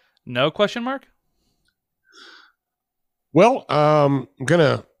 No question mark? Well, I'm going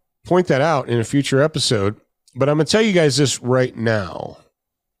to point that out in a future episode, but I'm going to tell you guys this right now.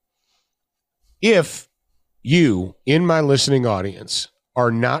 If you, in my listening audience, are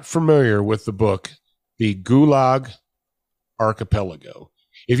not familiar with the book, The Gulag Archipelago,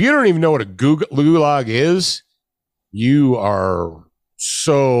 if you don't even know what a gulag is, you are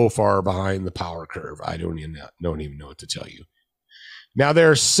so far behind the power curve. I don't even know what to tell you. Now,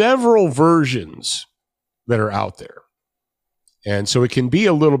 there are several versions that are out there, and so it can be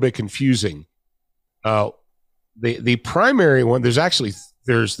a little bit confusing. The primary one, there's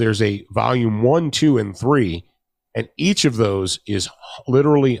a volume 1, 2, and 3, and each of those is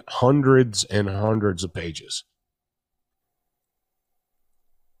literally hundreds and hundreds of pages.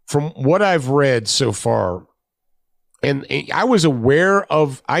 From what I've read so far, And I was aware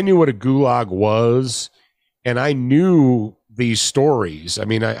of, I knew what a gulag was, and I knew these stories. I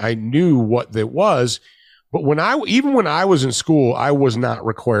mean, I knew what that was, but even when I was in school, I was not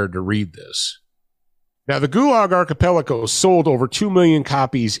required to read this. Now, the Gulag Archipelago sold over 2 million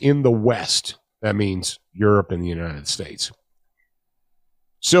copies in the West. That means Europe and the United States.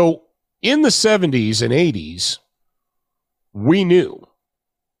 So in the 70s and 80s, we knew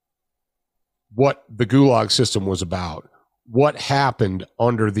what the Gulag system was about, what happened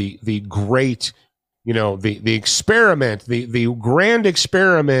under the great, the experiment, the grand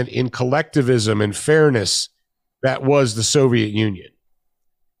experiment in collectivism and fairness that was the Soviet Union.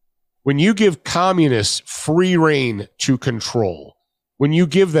 When you give communists free rein to control, when you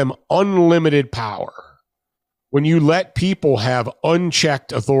give them unlimited power, when you let people have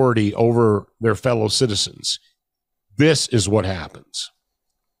unchecked authority over their fellow citizens, this is what happens.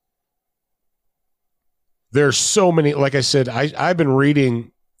 There's so many, like I said, I've been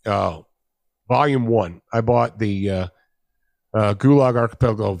reading Volume 1. I bought the Gulag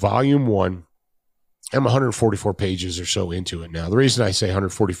Archipelago Volume 1. I'm 144 pages or so into it now. The reason I say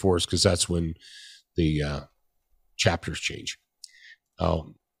 144 is because that's when the chapters change.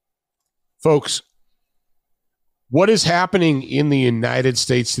 Folks, what is happening in the United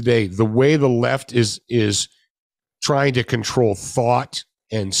States today, the way the left is trying to control thought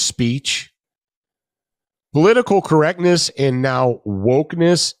and speech, political correctness and now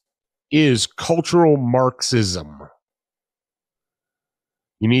wokeness is cultural Marxism.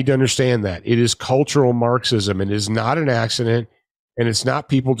 You need to understand that. It is cultural Marxism. It is not an accident, and it's not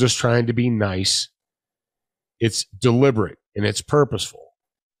people just trying to be nice. It's deliberate, and it's purposeful.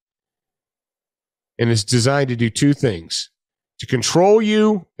 And it's designed to do two things: to control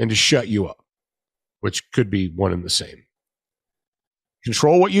you and to shut you up, which could be one and the same.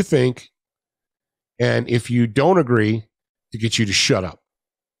 Control what you think, and if you don't agree, to get you to shut up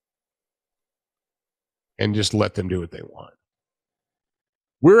and just let them do what they want.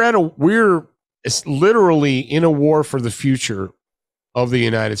 We're literally in a war for the future of the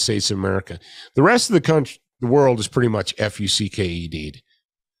United States of America. The rest of the country, the world, is pretty much FUCKED.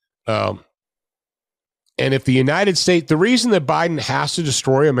 And if the United States, the reason that Biden has to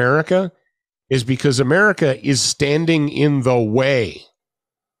destroy America is because America is standing in the way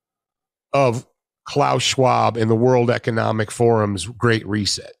of Klaus Schwab and the World Economic Forum's Great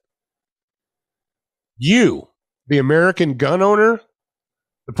Reset. You, the American gun owner,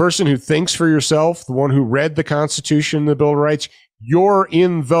 the person who thinks for yourself, the one who read the Constitution and the Bill of Rights, you're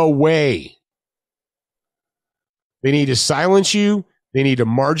in the way. They need to silence you. They need to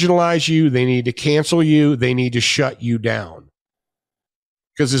marginalize you. They need to cancel you. They need to shut you down.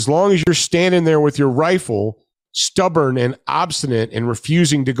 Because as long as you're standing there with your rifle, stubborn and obstinate and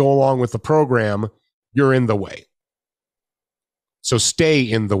refusing to go along with the program, you're in the way. So stay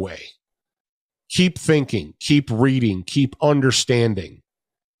in the way. Keep thinking, keep reading, keep understanding.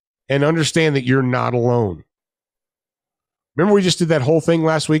 And understand that you're not alone. Remember we just did that whole thing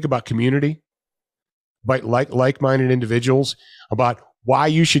last week about community? About like-minded individuals? About why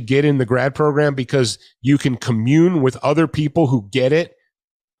you should get in the grad program? Because you can commune with other people who get it,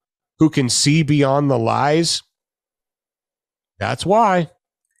 who can see beyond the lies. That's why.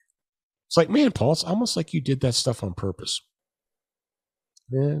 It's like, man, Paul, it's almost like you did that stuff on purpose.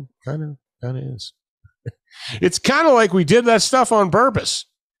 Yeah, kind of is. It's kind of like we did that stuff on purpose.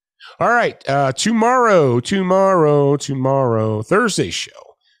 All right, tomorrow, Thursday's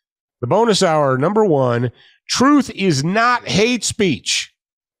show, the bonus hour, number 1, truth is not hate speech.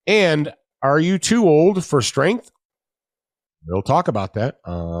 And are you too old for strength? We'll talk about that.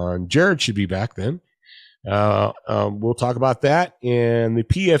 Jared should be back then. We'll talk about that and the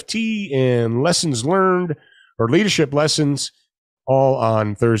PFT and lessons learned or leadership lessons all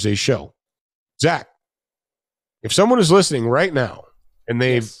on Thursday's show. Zach, if someone is listening right now, and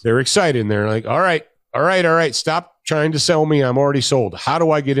they're excited and they're like, all right, stop trying to sell me. I'm already sold. How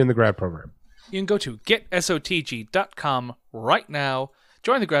do I get in the grad program? You can go to GetSOTG.com right now,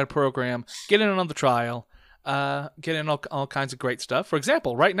 join the grad program, get in on the trial, get in all kinds of great stuff. For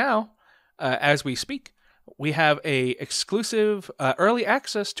example, right now, as we speak, we have a exclusive early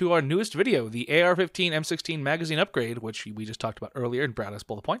access to our newest video, the AR-15 M16 magazine upgrade, which we just talked about earlier in Brownells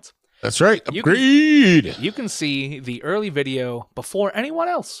Bullet Points. That's right. Upgrade. You can see the early video before anyone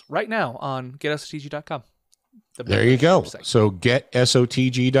else right now on GetSOTG.com. There you go. Website. So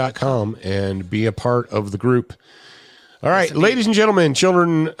GetSOTG.com and be a part of the group. All right, ladies and gentlemen,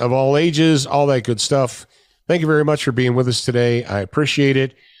 children of all ages, all that good stuff. Thank you very much for being with us today. I appreciate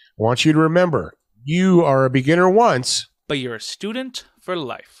it. I want you to remember, you are a beginner once, but you're a student for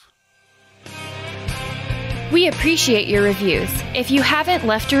life. We appreciate your reviews. If you haven't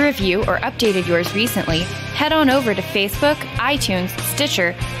left a review or updated yours recently, head on over to Facebook, iTunes,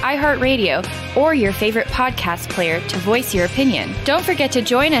 Stitcher, iHeartRadio, or your favorite podcast player to voice your opinion. Don't forget to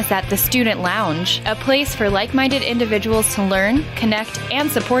join us at the Student Lounge, a place for like-minded individuals to learn, connect, and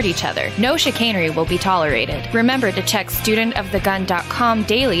support each other. No chicanery will be tolerated. Remember to check studentofthegun.com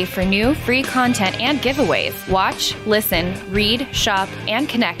daily for new, free content and giveaways. Watch, listen, read, shop, and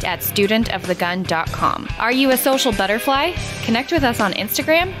connect at studentofthegun.com. Are you a social butterfly? Connect with us on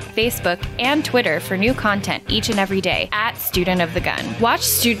Instagram, Facebook, and Twitter for new content each and every day at Student of the Gun. Watch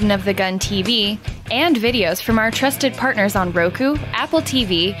Student of the Gun TV and videos from our trusted partners on Roku, Apple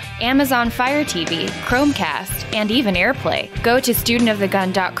TV, Amazon Fire TV, Chromecast, and even AirPlay. Go to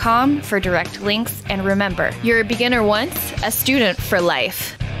studentofthegun.com for direct links, and remember, you're a beginner once, a student for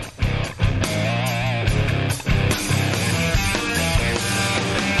life.